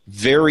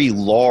very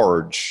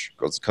large,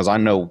 because I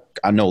know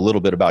a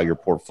little bit about your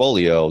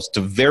portfolios, to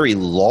very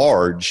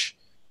large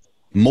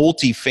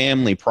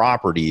multifamily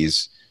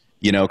properties,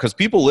 because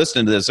people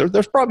listening to this,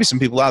 there's probably some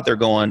people out there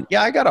going,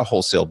 yeah, I got a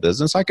wholesale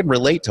business. I can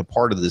relate to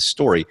part of this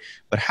story.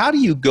 But how do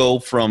you go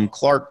from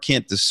Clark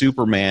Kent to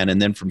Superman, and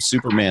then from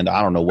Superman to,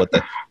 I don't know what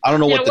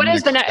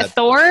is the next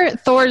Thor?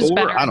 Thor's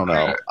better. I don't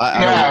know.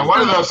 One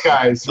of those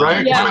guys,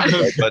 right? Yeah. One of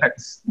those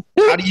guys.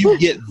 How do you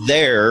get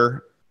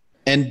there?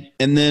 And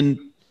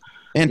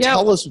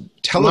tell us.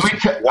 I'm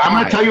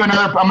going to tell you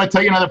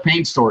another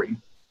pain story.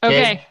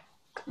 Okay.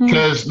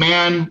 Because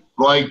man,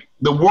 like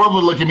the world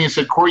would look at me and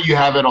say, Corey, you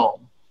have it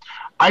all.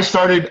 Like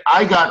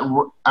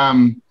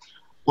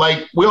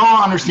we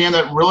all understand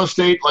that real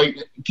estate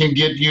can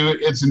get you,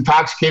 it's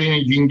intoxicating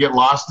and you can get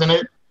lost in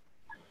it.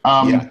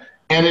 And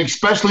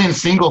especially in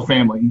single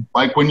family,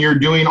 like when you're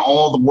doing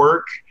all the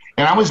work.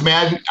 And I was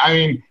mad. I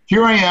mean,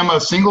 here I am,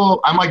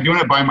 I'm like doing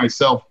it by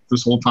myself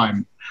this whole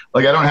time.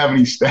 Like I don't have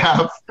any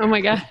staff. Oh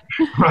my God.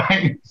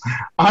 Right.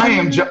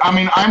 I'm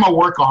a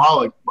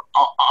workaholic,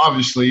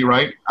 obviously.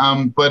 Right.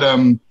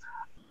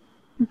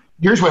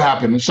 Here's what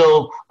happened.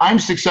 So I'm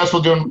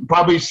successful doing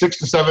probably 6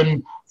 to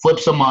 7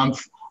 flips a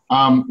month.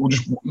 And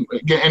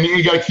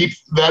you got to keep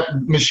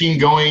that machine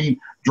going,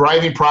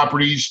 driving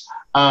properties.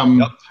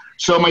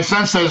 So my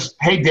son says,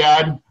 hey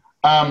dad,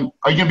 are you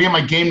going to be at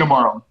my game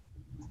tomorrow?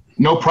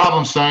 No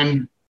problem,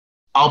 son.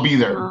 I'll be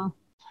there. Oh.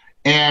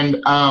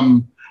 And,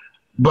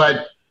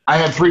 but I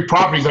had 3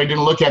 properties I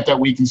didn't look at that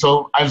week. And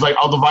so I was like,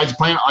 I'll devise a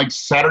plan. Like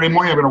Saturday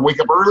morning, I'm going to wake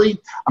up early.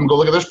 I'm going to go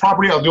look at this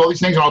property. I'll do all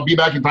these things and I'll be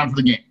back in time for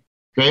the game.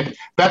 Okay.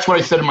 That's what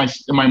I said in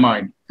my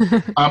mind.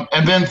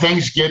 And then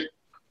things get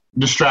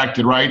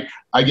distracted, right?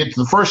 I get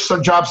to the first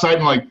job site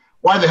and like,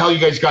 why the hell you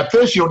guys got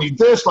this? You don't need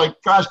this.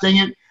 Like, gosh, dang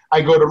it.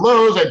 I go to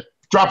Lowe's, I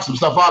drop some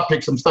stuff off,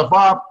 pick some stuff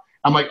up.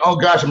 I'm like, oh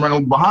gosh, I'm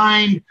running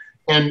behind.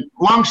 And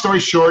long story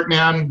short,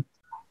 man,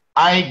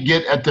 I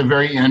get at the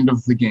very end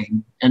of the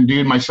game, and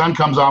dude, my son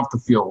comes off the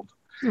field,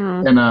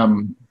 and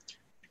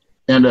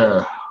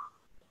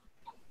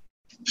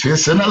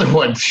it's another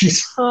one.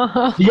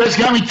 You guys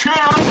got me 2 in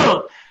a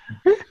row.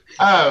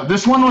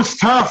 This one was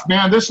tough,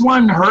 man. This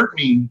one hurt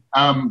me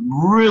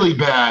really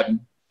bad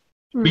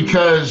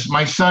because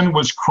my son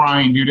was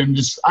crying, dude, and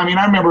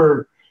I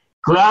remember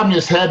grabbing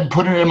his head and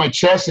putting it in my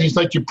chest, and he's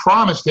like, "You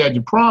promised, Dad.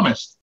 You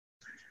promised."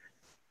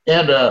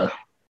 And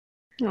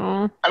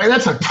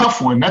that's a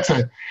tough one. That's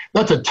a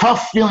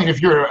tough feeling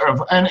if you're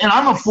and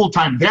I'm a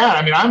full-time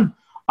dad.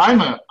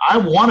 I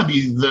want to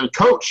be the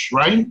coach,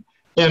 right?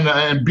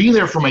 And be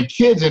there for my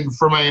kids and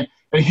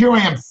here I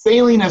am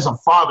failing as a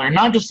father,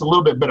 not just a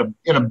little bit, but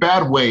in a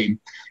bad way.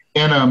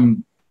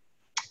 And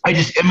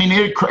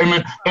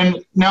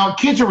and now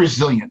kids are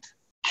resilient.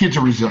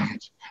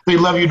 They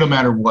love you no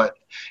matter what.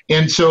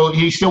 And so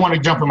he still wanted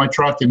to jump in my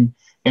truck and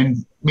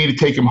me to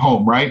take him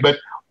home, right? But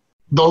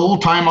the whole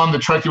time on the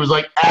truck, it was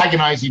like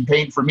agonizing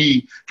pain for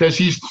me because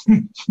he's,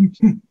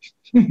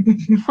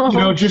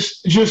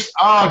 just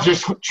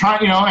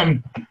trying,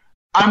 and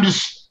I'm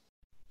just,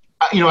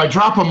 I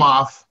drop him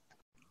off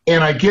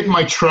and I get in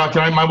my truck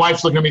and my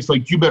wife's looking at me. It's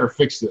like, you better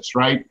fix this,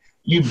 right?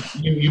 You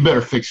better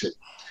fix it.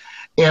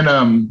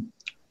 And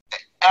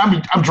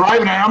I'm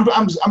driving and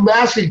I'm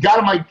asking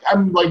God,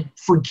 I'm like,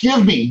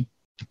 forgive me,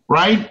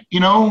 right? You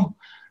know,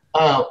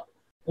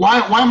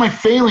 why am I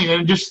failing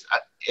and just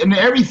and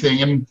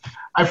everything? And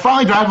I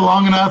finally drive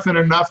long enough and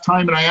enough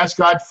time, and I ask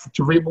God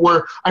to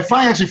where I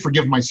finally actually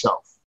forgive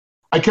myself.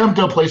 I come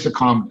to a place of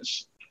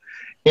calmness,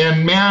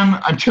 and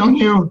man, I'm telling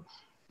you,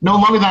 no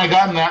longer than I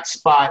got in that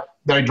spot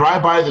that I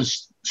drive by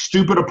this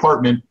stupid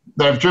apartment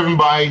that I've driven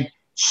by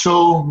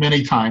so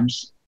many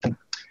times.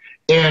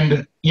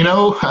 And, you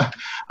know,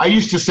 I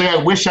used to say, I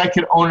wish I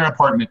could own an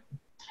apartment.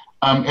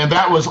 And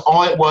that was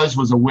all it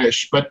was a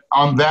wish. But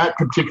on that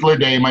particular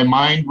day, my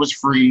mind was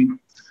free.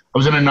 I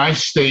was in a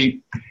nice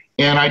state.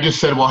 And I just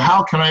said, well,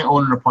 how can I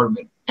own an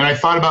apartment? And I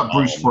thought about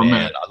Bruce for a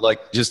minute.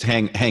 Like, just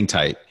hang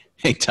tight.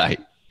 Hang tight.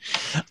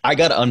 I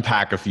got to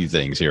unpack a few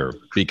things here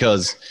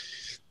because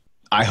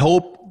I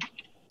hope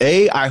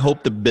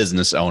the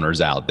business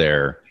owners out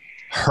there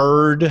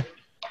heard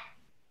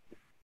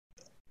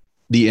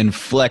the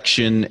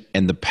inflection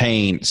and the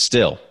pain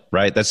still,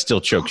 right? That still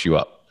chokes you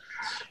up.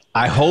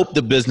 I hope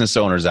the business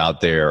owners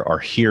out there are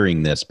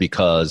hearing this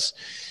because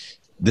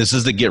this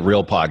is the Get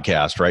Real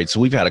podcast, right? So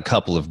we've had a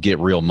couple of Get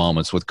Real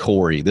moments with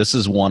Corey. This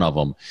is one of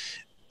them.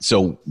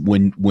 So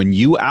when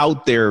you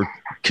out there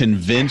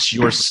convince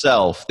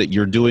yourself that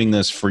you're doing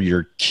this for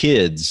your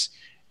kids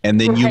and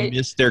then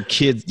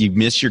you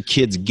miss your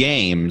kids'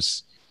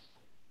 games,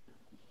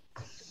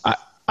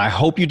 I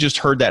hope you just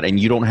heard that and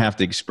you don't have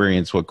to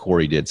experience what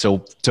Corey did. So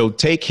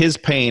take his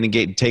pain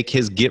and take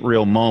his Get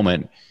Real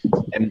moment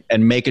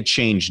and make a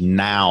change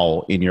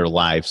now in your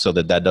life so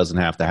that doesn't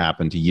have to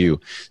happen to you.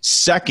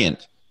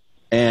 Second,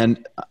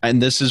 and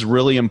this is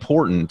really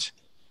important,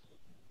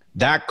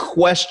 that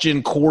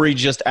question Corey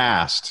just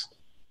asked.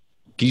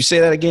 Can you say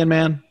that again,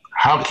 man?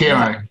 How can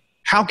I?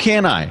 How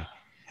can I?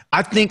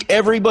 I think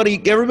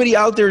everybody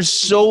out there is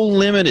so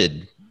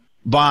limited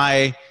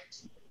by,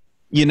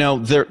 you know,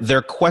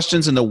 their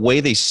questions and the way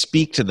they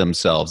speak to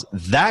themselves.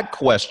 That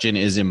question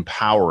is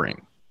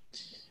empowering.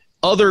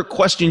 Other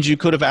questions you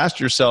could have asked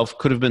yourself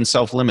could have been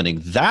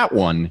self-limiting. That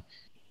one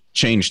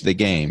changed the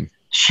game.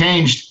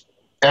 Changed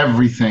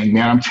everything,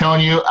 man. I'm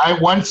telling you,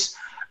 once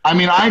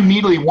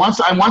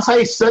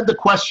I said the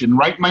question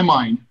right in my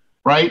mind,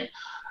 right?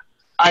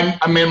 I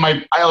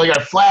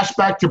flash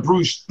back to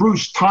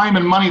Bruce, time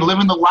and money,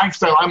 living the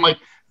lifestyle. I'm like,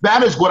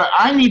 that is what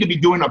I need to be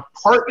doing.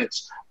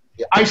 Apartments.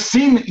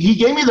 He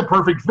gave me the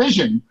perfect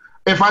vision.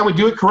 If I would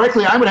do it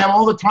correctly, I would have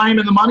all the time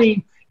and the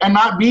money and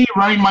not be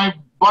running my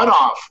butt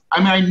off. I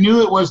mean, I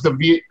knew it was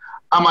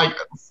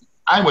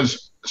I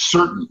was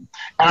certain.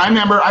 And I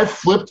remember I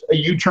flipped a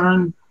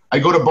U-turn. I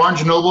go to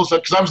Barnes & Noble's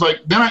because I was like,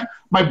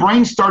 my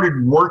brain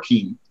started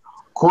working.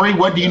 Corey,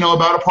 what do you know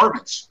about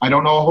apartments? I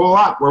don't know a whole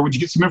lot. Where would you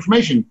get some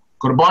information?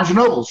 Go to Barnes &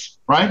 Noble's,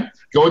 right?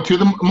 Go to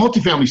the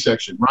multifamily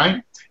section,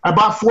 right? I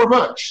bought 4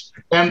 books.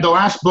 And the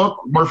last book,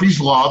 Murphy's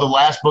Law, the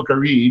last book I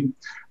read,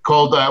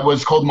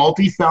 was called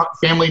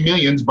Multifamily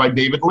Millions by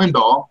David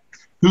Lindahl,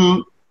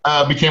 who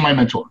became my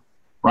mentor,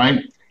 right?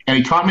 And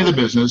he taught me the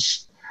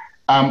business.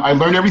 I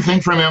learned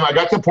everything from him. I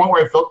got to the point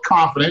where I felt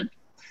confident.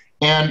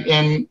 And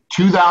in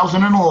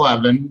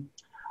 2011,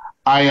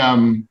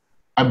 I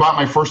bought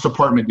my first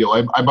apartment deal.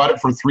 I bought it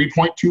for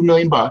 $3.2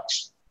 million,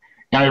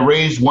 and I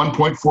raised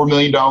 $1.4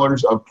 million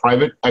of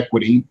private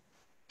equity.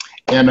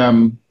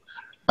 And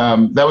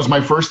that was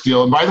my first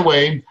deal. And by the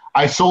way,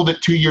 I sold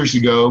it 2 years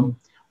ago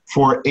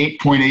for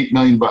 $8.8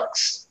 million.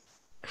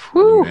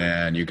 Whew.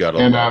 Man, you gotta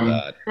love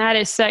that. That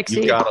is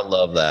sexy. You gotta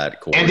love that,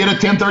 Corey. And did a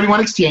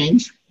 1031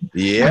 exchange.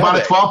 Yeah. I bought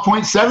a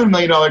 $12.7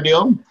 million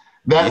deal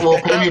that will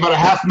pay me about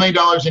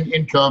 $500,000 in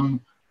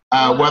income,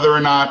 whether or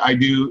not I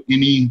do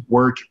any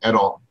work at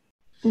all.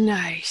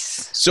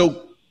 Nice.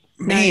 So,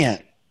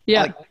 man,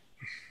 yeah. Like,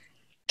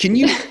 can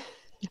you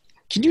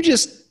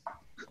just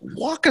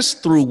walk us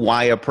through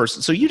why a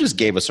person? So you just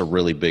gave us a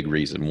really big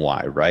reason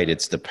why, right?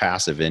 It's the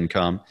passive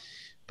income.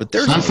 But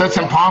there's sunsets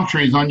and palm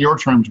trees on your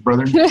terms,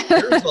 brother.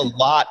 There's a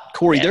lot,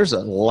 Corey. Yeah. There's a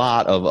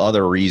lot of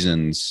other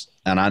reasons,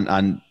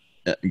 and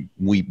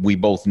we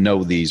both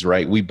know these,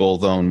 right? We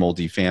both own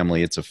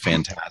multifamily. It's a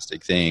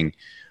fantastic thing.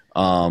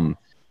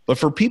 But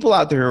for people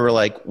out there who are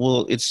like,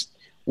 well,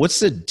 what's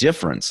the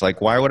difference?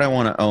 Like, why would I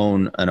want to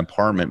own an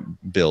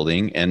apartment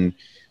building? And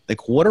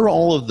like, what are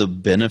all of the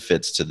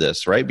benefits to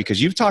this, right?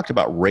 Because you've talked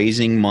about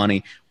raising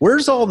money.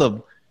 Where's all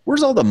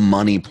the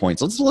money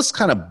points? Let's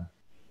kind of,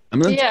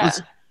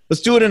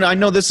 let's do it. And I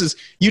know this is,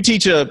 you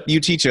teach a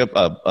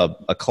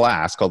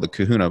class called the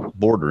Kahuna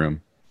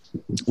Boardroom,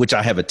 which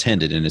I have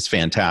attended, and it's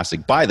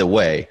fantastic. By the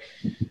way,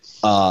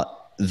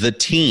 the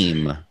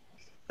team,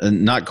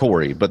 not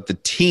Corey, but the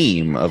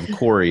team of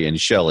Corey and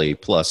Shelly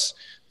plus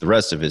the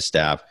rest of his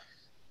staff,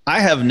 I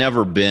have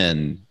never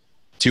been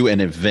to an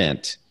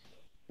event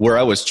where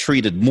I was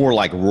treated more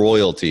like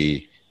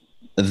royalty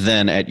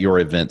than at your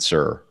event,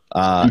 sir.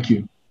 Thank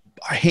you.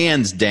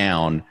 Hands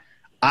down.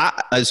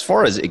 As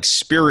far as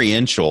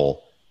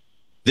experiential,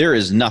 there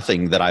is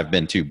nothing that I've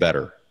been to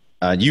better.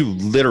 You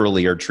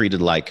literally are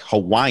treated like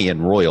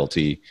Hawaiian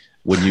royalty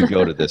when you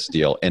go to this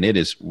deal, and it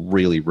is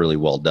really, really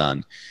well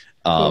done.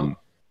 Cool.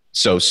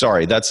 So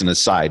sorry, that's an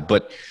aside.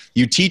 But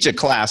you teach a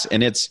class,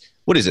 and it's,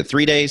 what is it,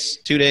 3 days,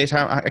 2 days?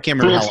 I can't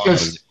remember how long it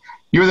was.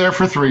 You were there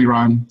for 3,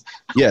 Ron.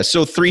 Yeah,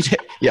 so 3 days.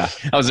 Yeah,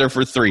 I was there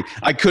for 3.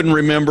 I couldn't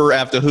remember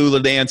after hula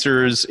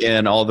dancers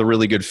and all the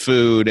really good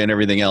food and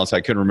everything else.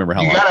 I couldn't remember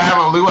how long. You got to have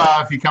a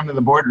luau if you come to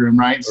the boardroom,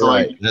 right? So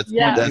right.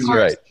 That's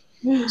right.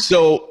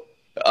 So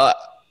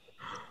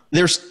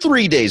there's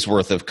 3 days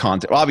worth of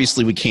content.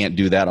 Obviously, we can't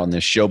do that on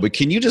this show, but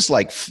can you just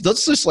let's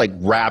just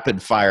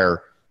rapid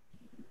fire.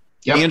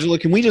 Yep. Angela,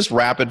 can we just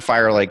rapid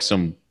fire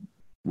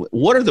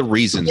what are the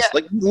reasons? Yeah.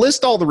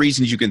 List all the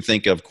reasons you can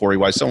think of, Corey,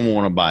 why someone will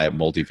want to buy a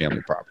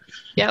multifamily property.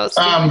 Yeah, let's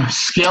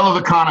scale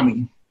of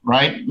economy,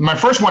 right? My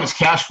first one is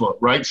cash flow,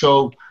 right?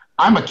 So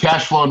I'm a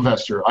cash flow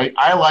investor.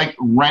 I like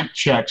rent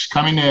checks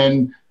coming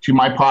in to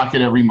my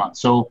pocket every month.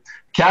 So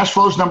cash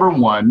flow is number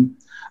one.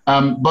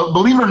 But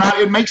believe it or not,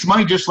 it makes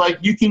money just like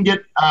you can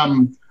get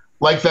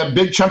like that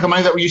big chunk of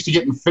money that we used to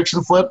get in fix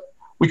and flip.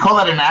 We call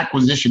that an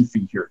acquisition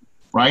fee here,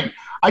 right?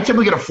 I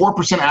typically get a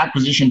 4%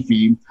 acquisition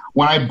fee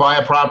when I buy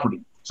a property.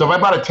 So if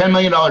I bought a $10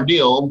 million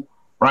deal,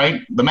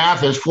 right, the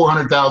math is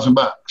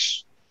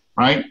 $400,000,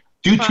 right?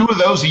 Do 2 of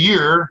those a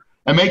year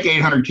and make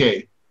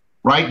 $800K,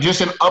 right?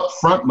 Just in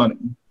upfront money,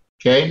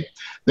 okay?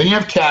 Then you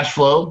have cash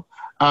flow,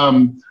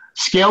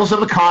 scales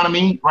of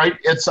economy, right?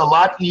 It's a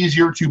lot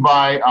easier to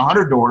buy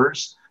 100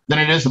 doors than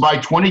it is to buy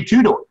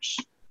 22 doors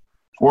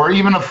or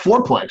even a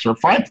 4-plex or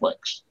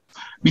 5-plex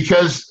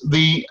because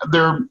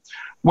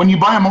when you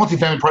buy a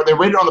multifamily property, they're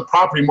rated on the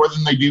property more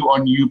than they do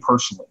on you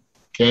personally,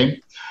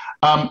 okay?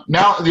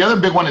 Now, the other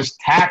big one is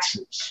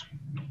taxes.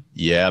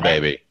 Yeah,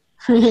 baby.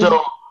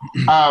 So,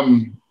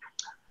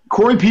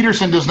 Corey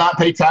Peterson does not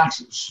pay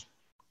taxes.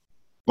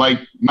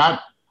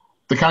 Not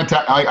the kind of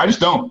tax. I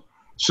just don't.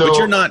 So, but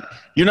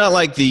you're not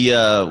like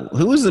the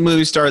who was the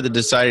movie star that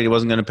decided he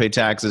wasn't going to pay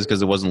taxes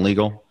because it wasn't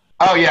legal?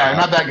 Oh yeah,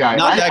 not that guy.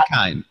 Not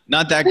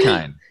that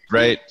kind,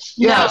 right?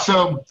 Yeah.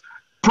 So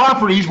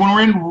properties,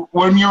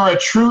 when you're a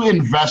true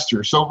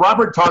investor. So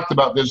Robert talked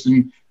about this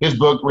in his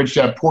book, Rich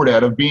Dad Poor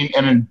Dad, of being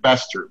an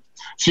investor.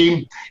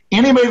 See,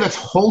 anybody that's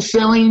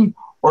wholesaling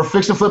or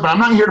fix and flip, and I'm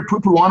not here to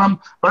poo-poo on them,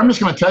 but I'm just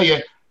going to tell you,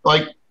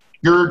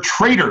 you're a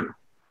trader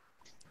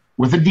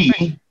with a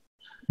D.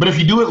 But if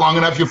you do it long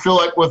enough, you'll feel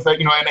like with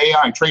an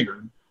AI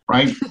trader,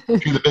 right?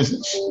 To the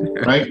business,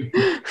 right?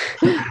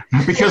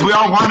 Because we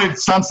all wanted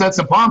sunsets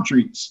and palm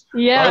trees.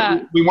 Yeah.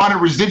 Right? We wanted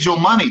residual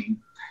money.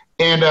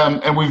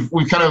 And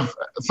we've kind of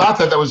thought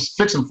that was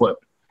fix and flip.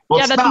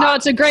 Well,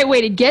 it's a great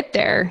way to get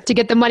there, to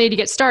get the money to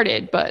get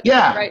started. But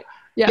yeah, right,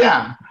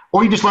 yeah.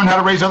 Or you just learn how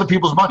to raise other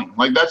people's money.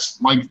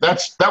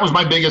 That was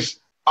my biggest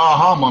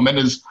aha moment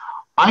is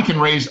I can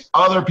raise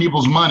other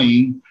people's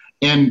money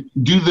and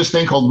do this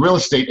thing called real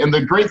estate. And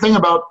the great thing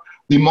about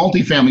the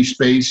multifamily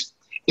space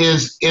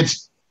is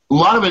a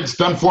lot of it's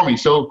done for me.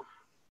 So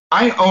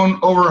I own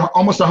over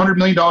almost $100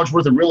 million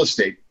worth of real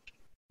estate.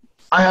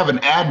 I have an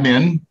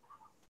admin,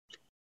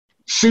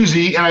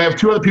 Susie, and I have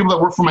 2 other people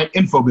that work for my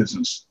info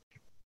business.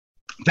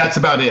 That's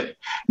about it.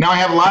 Now I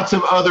have lots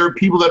of other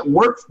people that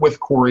work with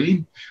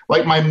Corey,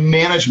 like my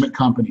management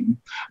company,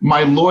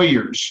 my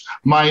lawyers,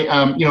 my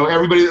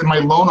everybody, my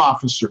loan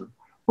officer,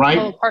 right?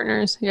 Oh,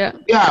 partners, yeah.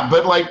 Yeah,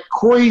 but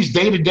Corey's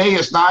day to day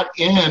is not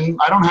in.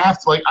 I don't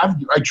have to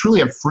I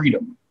truly have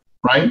freedom,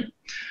 right?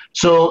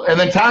 So and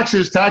then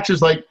taxes,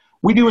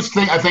 we do a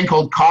thing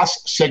called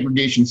cost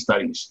segregation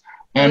studies,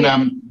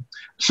 and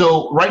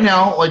so right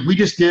now, we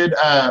just did,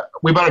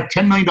 we bought a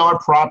 $10 million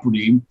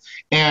property,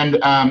 and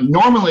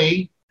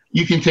normally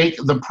you can take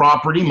the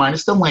property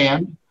minus the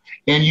land,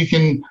 and you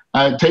can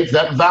take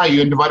that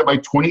value and divide it by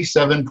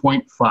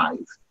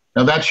 27.5.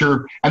 Now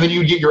and then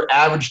you get your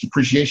average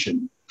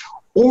depreciation.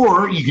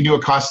 Or you can do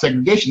a cost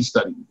segregation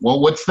study.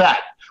 Well, what's that?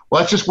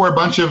 Well, that's just where a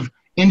bunch of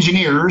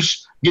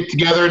engineers get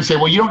together and say,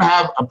 well, you don't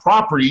have a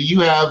property,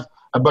 you have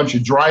a bunch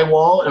of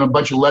drywall and a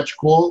bunch of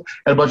electrical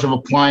and a bunch of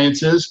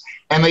appliances,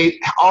 and they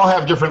all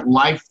have different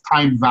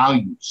lifetime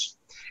values.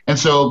 And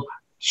so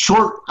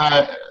short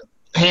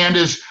hand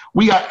is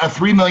we got a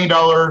 $3 million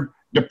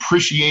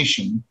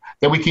depreciation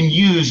that we can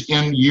use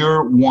in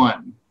year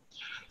 1.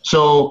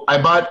 So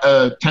I bought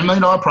a $10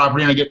 million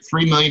property and I get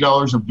 $3 million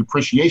of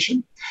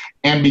depreciation.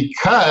 And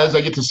because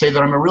I get to say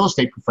that I'm a real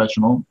estate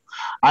professional,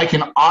 I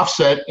can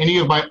offset any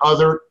of my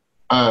other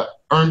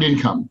earned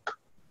income.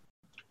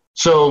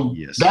 So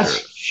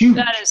that's huge.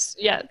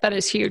 That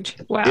is huge.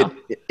 Wow.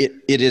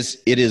 It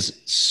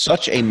is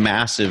such a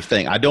massive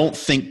thing. I don't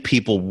think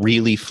people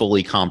really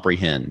fully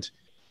comprehend.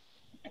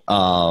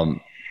 And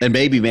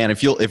maybe, man,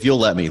 if you'll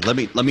let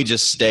me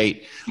just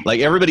state,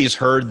 everybody's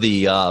heard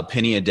the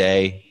penny a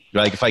day.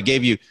 If I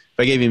gave you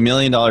 $1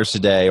 million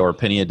today or a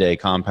penny a day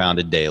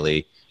compounded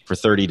daily for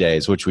 30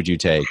 days, which would you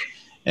take?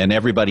 And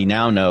everybody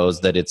now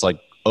knows that it's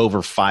over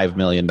 $5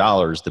 million,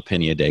 the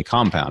penny a day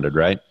compounded,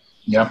 right?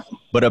 Yep.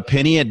 But a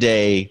penny a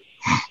day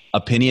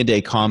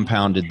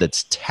compounded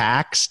that's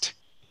taxed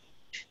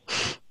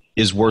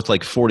is worth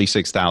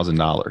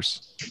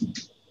 $46,000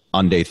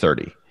 on day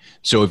 30.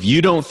 So if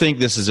you don't think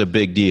this is a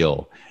big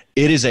deal,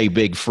 it is a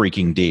big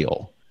freaking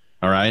deal.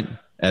 All right.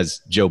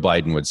 as Joe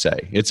Biden would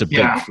say. It's a big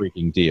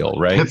freaking deal,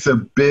 right? It's a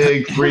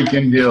big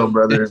freaking deal,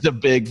 brother. It's a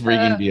big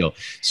freaking deal.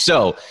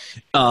 So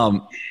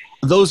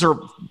those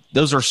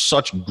are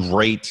such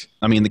great,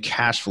 I mean, the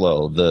cash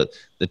flow, the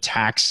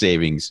tax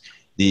savings,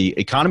 the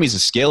economies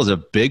of scale is a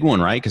big one,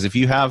 right? Because if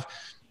you have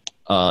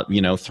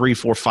 3,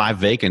 4, 5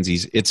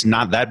 vacancies, it's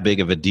not that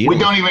big of a deal. We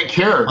don't even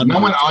care. No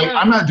one.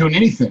 I'm not doing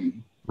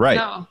anything. Right.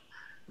 No.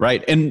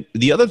 Right. And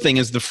the other thing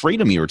is the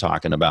freedom you were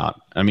talking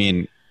about. I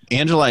mean,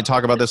 Angela and I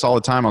talk about this all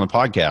the time on the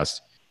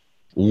podcast.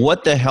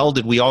 What the hell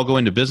did we all go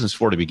into business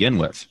for to begin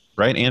with?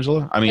 Right,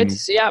 Angela? I mean,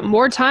 it's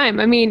more time.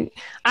 I mean,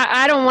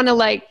 I don't want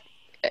to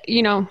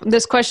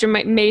this question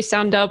may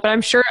sound dumb, but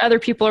I'm sure other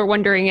people are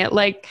wondering it.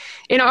 Like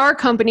in our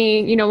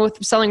company,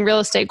 with selling real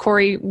estate,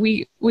 Corey,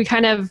 we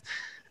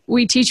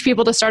teach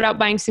people to start out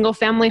buying single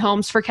family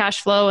homes for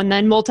cash flow and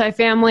then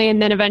multifamily.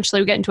 And then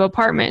eventually we get into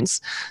apartments.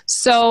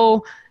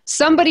 So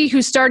somebody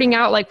who's starting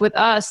out like with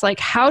us, like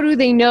how do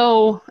they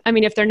know, I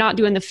mean, if they're not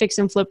doing the fix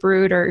and flip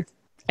route, or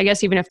I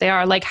guess even if they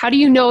are, like, how do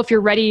you know if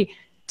you're ready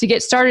to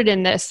get started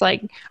in this?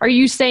 Like, are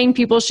you saying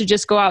people should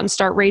just go out and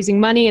start raising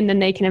money and then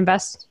they can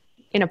invest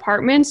in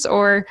apartments,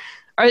 or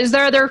is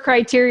there other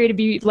criteria to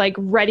be like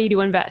ready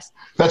to invest?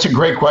 That's a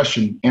great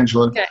question,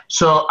 Angela. Okay.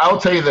 So I'll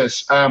tell you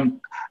this.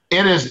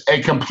 It is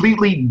a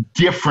completely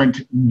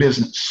different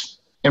business,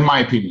 in my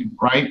opinion,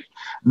 right?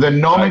 The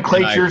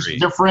nomenclature is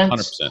different.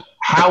 100%.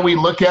 How we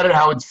look at it,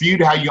 how it's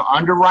viewed, how you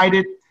underwrite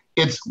it,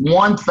 it's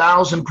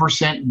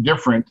 1,000%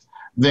 different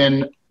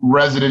than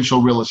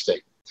residential real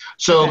estate.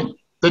 So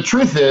the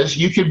truth is,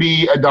 you could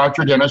be a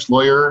doctor, dentist,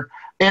 lawyer,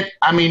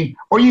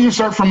 or you can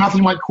start from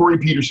nothing like Corey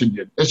Peterson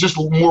did. It's just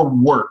more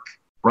work,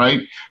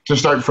 right? To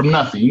start from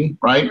nothing,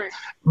 right?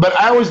 But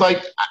I always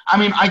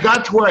I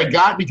got to where I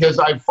got because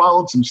I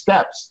followed some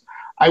steps.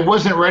 I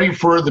wasn't ready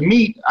for the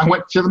meat. I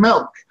went to the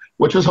milk,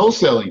 which was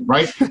wholesaling,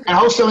 right? And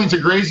wholesaling is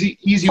a crazy,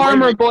 easy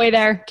farmer way. Boy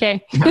there.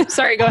 Okay.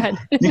 Sorry, go ahead.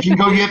 You can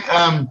go get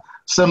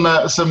some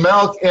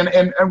milk,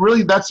 and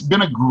really that's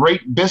been a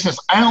great business.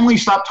 I only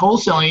stopped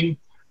wholesaling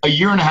a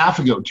year and a half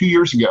ago, 2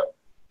 years ago.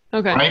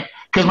 Okay. Right?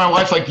 Because my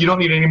wife's like, you don't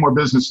need any more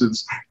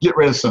businesses. Get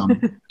rid of some.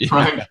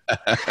 Right?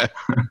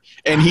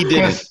 And he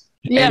did it.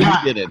 Yeah. And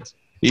he didn't.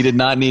 He did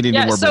not need any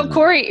more so business.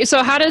 Corey,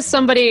 so how does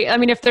somebody, I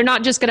mean, if they're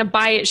not just going to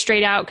buy it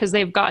straight out because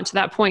they've gotten to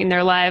that point in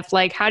their life,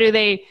 like how do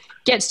they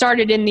get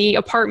started in the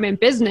apartment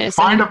business?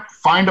 Find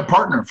a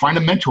partner, find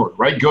a mentor,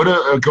 right? Go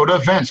to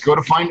events,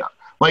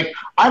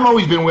 I've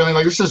always been willing,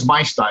 this is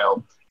my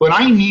style. When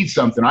I need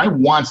something, I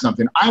want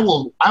something, I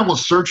will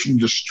search and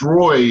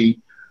destroy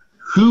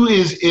who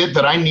is it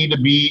that I need to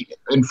be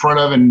in front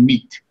of and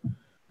meet,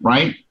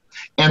 right?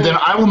 And then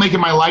I will make it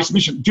my life's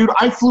mission. Dude,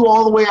 I flew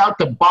all the way out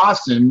to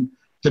Boston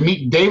to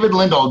meet David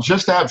Lindahl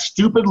just to have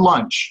stupid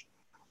lunch,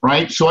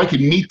 right? So I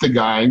could meet the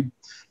guy.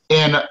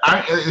 And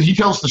he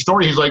tells the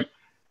story. He's like,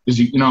 is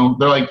he,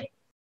 they're like,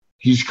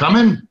 he's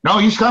coming? No,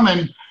 he's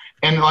coming.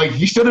 And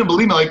he still didn't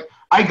believe me.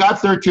 I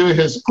got there to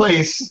his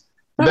place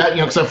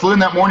because I flew in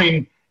that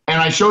morning and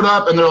I showed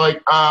up and they're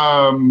like,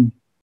 oh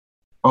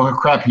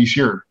crap, he's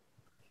here.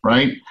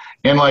 Right.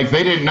 And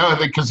they didn't know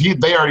because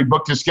they already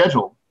booked his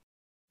schedule.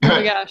 Oh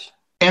my gosh.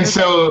 And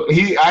so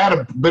I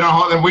had been on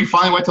hold, and we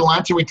finally went to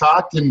lunch and we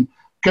talked, and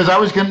because I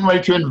was getting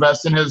ready to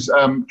invest in his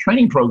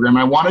training program,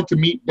 I wanted to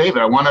meet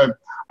David. I wanted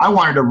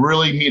to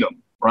really meet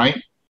him. Right.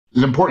 It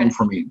was important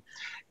for me.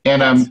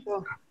 And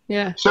cool.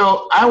 Yeah.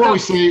 So I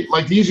always say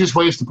the easiest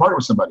way is to partner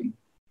with somebody.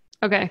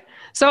 Okay.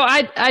 So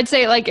I'd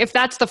say if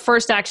that's the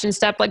first action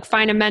step,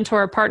 find a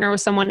mentor or partner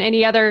with someone.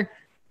 Any other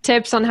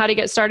tips on how to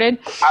get started?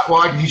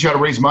 I can teach you how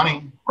to raise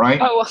money, right?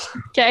 Oh,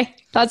 okay.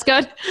 That's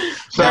good.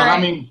 So,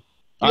 right.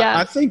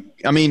 I think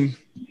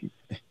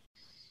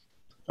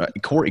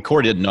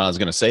Corey didn't know I was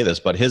going to say this,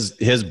 but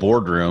his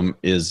boardroom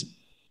is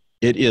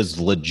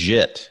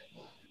legit.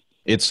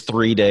 It's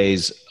 3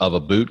 days of a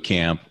boot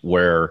camp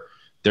where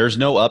there's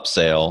no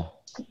upsell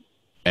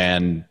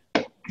and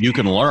you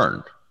can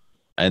learn.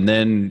 And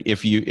then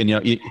if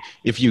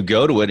you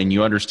go to it and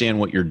you understand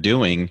what you're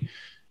doing,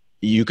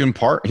 you can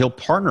he'll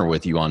partner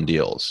with you on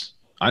deals.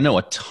 I know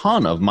a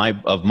ton of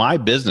my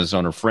business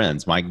owner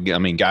friends,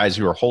 guys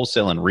who are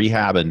wholesaling,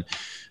 rehabbing,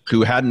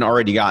 who hadn't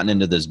already gotten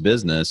into this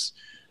business,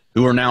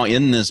 who are now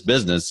in this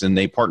business, and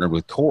they partnered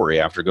with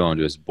Corey after going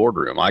to his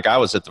boardroom. I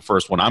was at the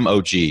first one. I'm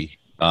OG. You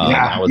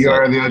are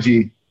the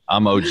OG.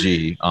 I'm OG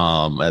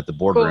at the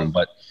boardroom, cool.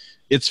 But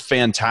it's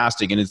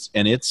fantastic, and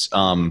it's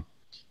not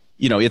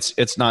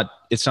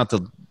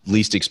the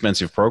least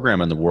expensive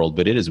program in the world,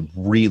 but it is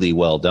really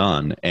well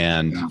done.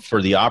 And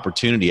for the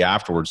opportunity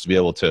afterwards to be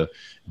able to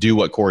do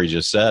what Corey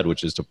just said,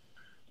 which is to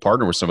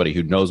partner with somebody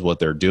who knows what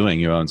they're doing,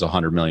 who owns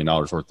 $100 million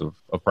worth of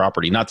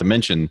property, not to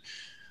mention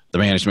the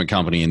management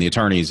company and the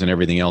attorneys and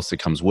everything else that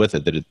comes with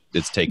it, that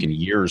it's taken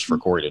years for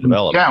Corey to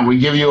develop. Yeah, we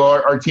give you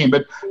our team.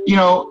 But,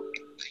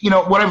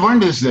 what I've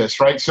learned is this,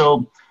 right?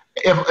 So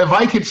if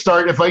I could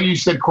start, you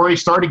said, Corey,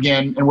 start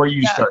again, and where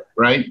you start,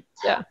 right?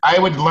 Yeah. I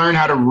would learn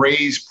how to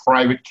raise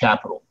private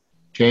capital.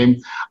 Okay.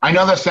 I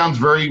know that sounds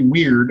very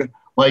weird.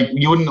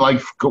 You wouldn't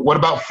what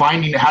about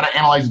finding how to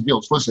analyze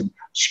deals? Listen,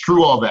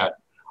 screw all that.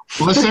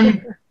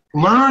 Listen,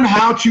 learn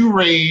how to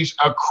raise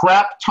a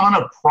crap ton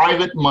of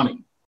private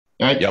money.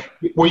 Right? Yep.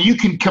 Where you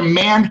can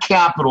command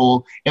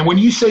capital. And when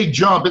you say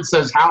jump, it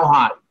says how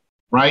high,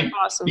 right?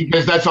 Awesome.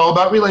 Because that's all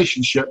about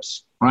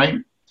relationships, right?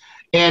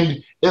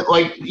 And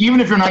even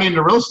if you're not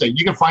into real estate,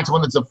 you can find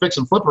someone that's a fix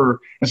and flipper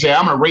and say,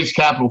 I'm going to raise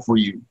capital for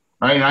you,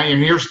 right?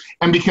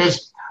 And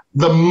because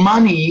the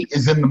money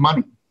is in the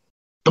money.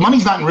 The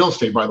money's not in real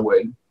estate, by the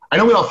way. I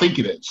know we all think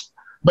it is,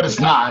 but it's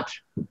not.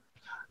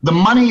 The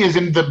money is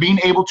in the being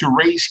able to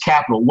raise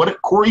capital. What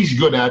Corey's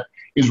good at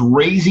is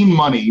raising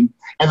money,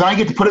 and then I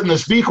get to put it in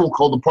this vehicle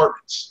called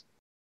apartments,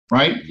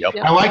 right? Yep.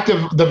 I like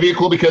the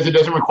vehicle because it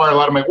doesn't require a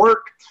lot of my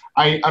work.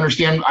 I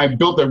understand I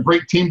built a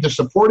great team to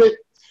support it,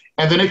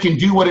 and then it can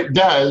do what it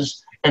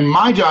does, and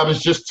my job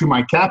is just to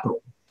my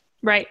capital.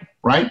 Right.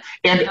 Right?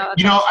 And,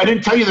 I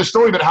didn't tell you the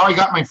story, but how I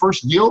got my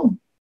first deal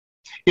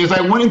is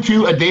I went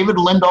into a David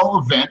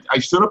Lindahl event. I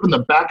stood up in the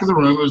back of the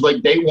room. It was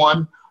like day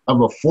one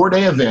of a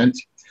 4-day event,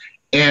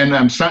 and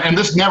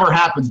this never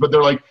happens, but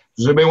they're like,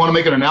 does anybody want to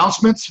make an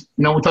announcement?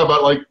 We talk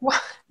about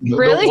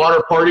Really? the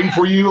water partying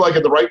for you,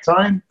 at the right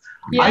time.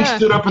 Yeah. I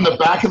stood up in the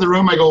back of the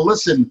room. I go,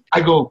 listen,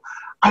 I've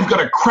got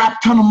a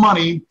crap ton of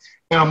money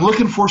and I'm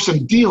looking for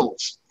some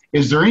deals.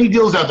 Is there any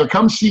deals out there?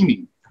 Come see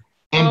me.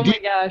 And oh my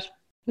gosh.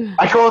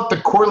 I call it the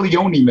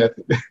Corleone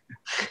method. Because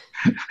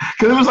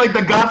it was like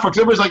the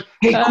Godfather. Everybody's like,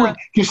 hey, Corey, can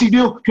you see a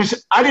deal?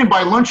 Because I didn't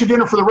buy lunch or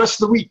dinner for the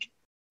rest of the week.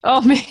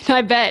 Oh man,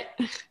 I bet.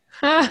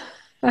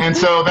 And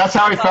so that's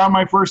how I found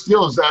my first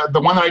deals.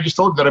 The one that I just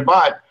told you that I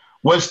bought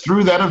was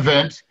through that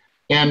event.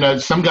 And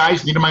some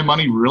guys needed my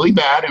money really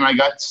bad, and I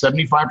got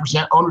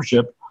 75%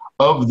 ownership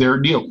of their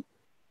deal.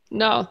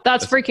 No,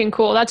 that's freaking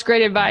cool. That's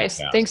great advice.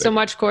 Fantastic. Thanks so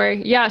much,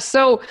 Corey. Yeah.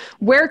 So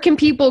where can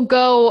people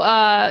go,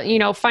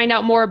 find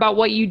out more about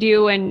what you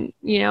do and,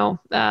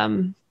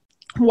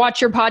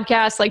 watch your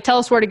podcast? Tell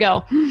us where to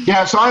go.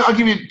 Yeah. So I'll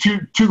give you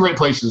two great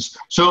places.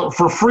 So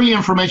for free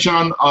information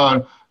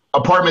on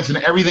apartments and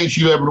everything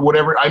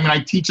whatever. I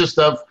teach this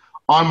stuff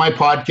on my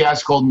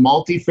podcast called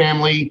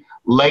Multifamily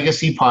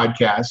Legacy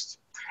Podcast.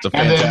 It's a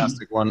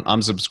fantastic one.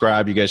 I'm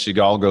subscribed. You guys should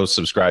all go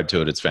subscribe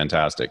to it. It's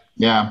fantastic.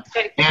 Yeah.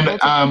 And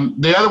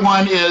the other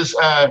one is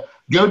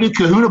go to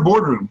Kahuna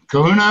Boardroom,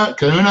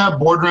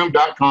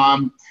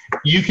 kahunaboardroom.com.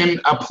 You can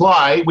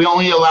apply. We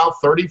only allow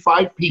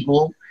 35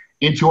 people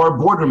into our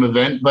boardroom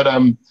event, but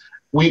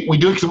we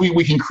do it because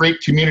we can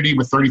create community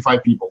with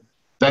 35 people.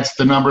 That's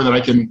the number that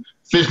I can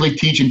physically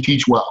teach and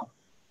teach well.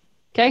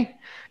 Okay.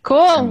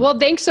 Cool. Well,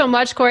 thanks so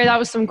much, Corey. That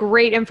was some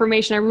great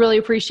information. I really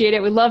appreciate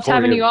it. We loved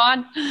having you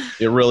on.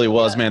 It really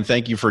was, man.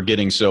 Thank you for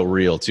getting so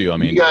real, too.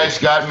 You guys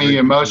got me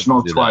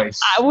emotional twice.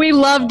 We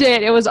loved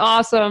it. It was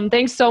awesome.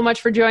 Thanks so much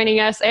for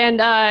joining us.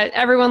 And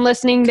everyone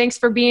listening, thanks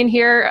for being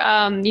here.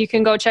 You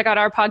can go check out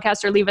our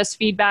podcast or leave us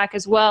feedback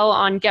as well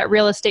on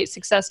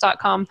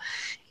getrealestatesuccess.com.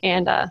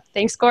 And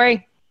thanks,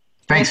 Corey.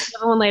 Thanks. See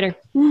everyone later.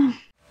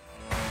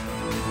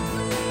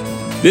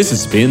 This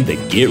has been the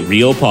Get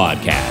Real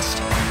Podcast.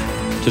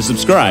 To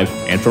subscribe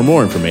and for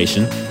more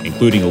information,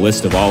 including a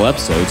list of all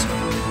episodes,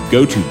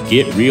 go to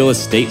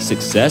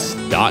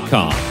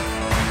getrealestatesuccess.com.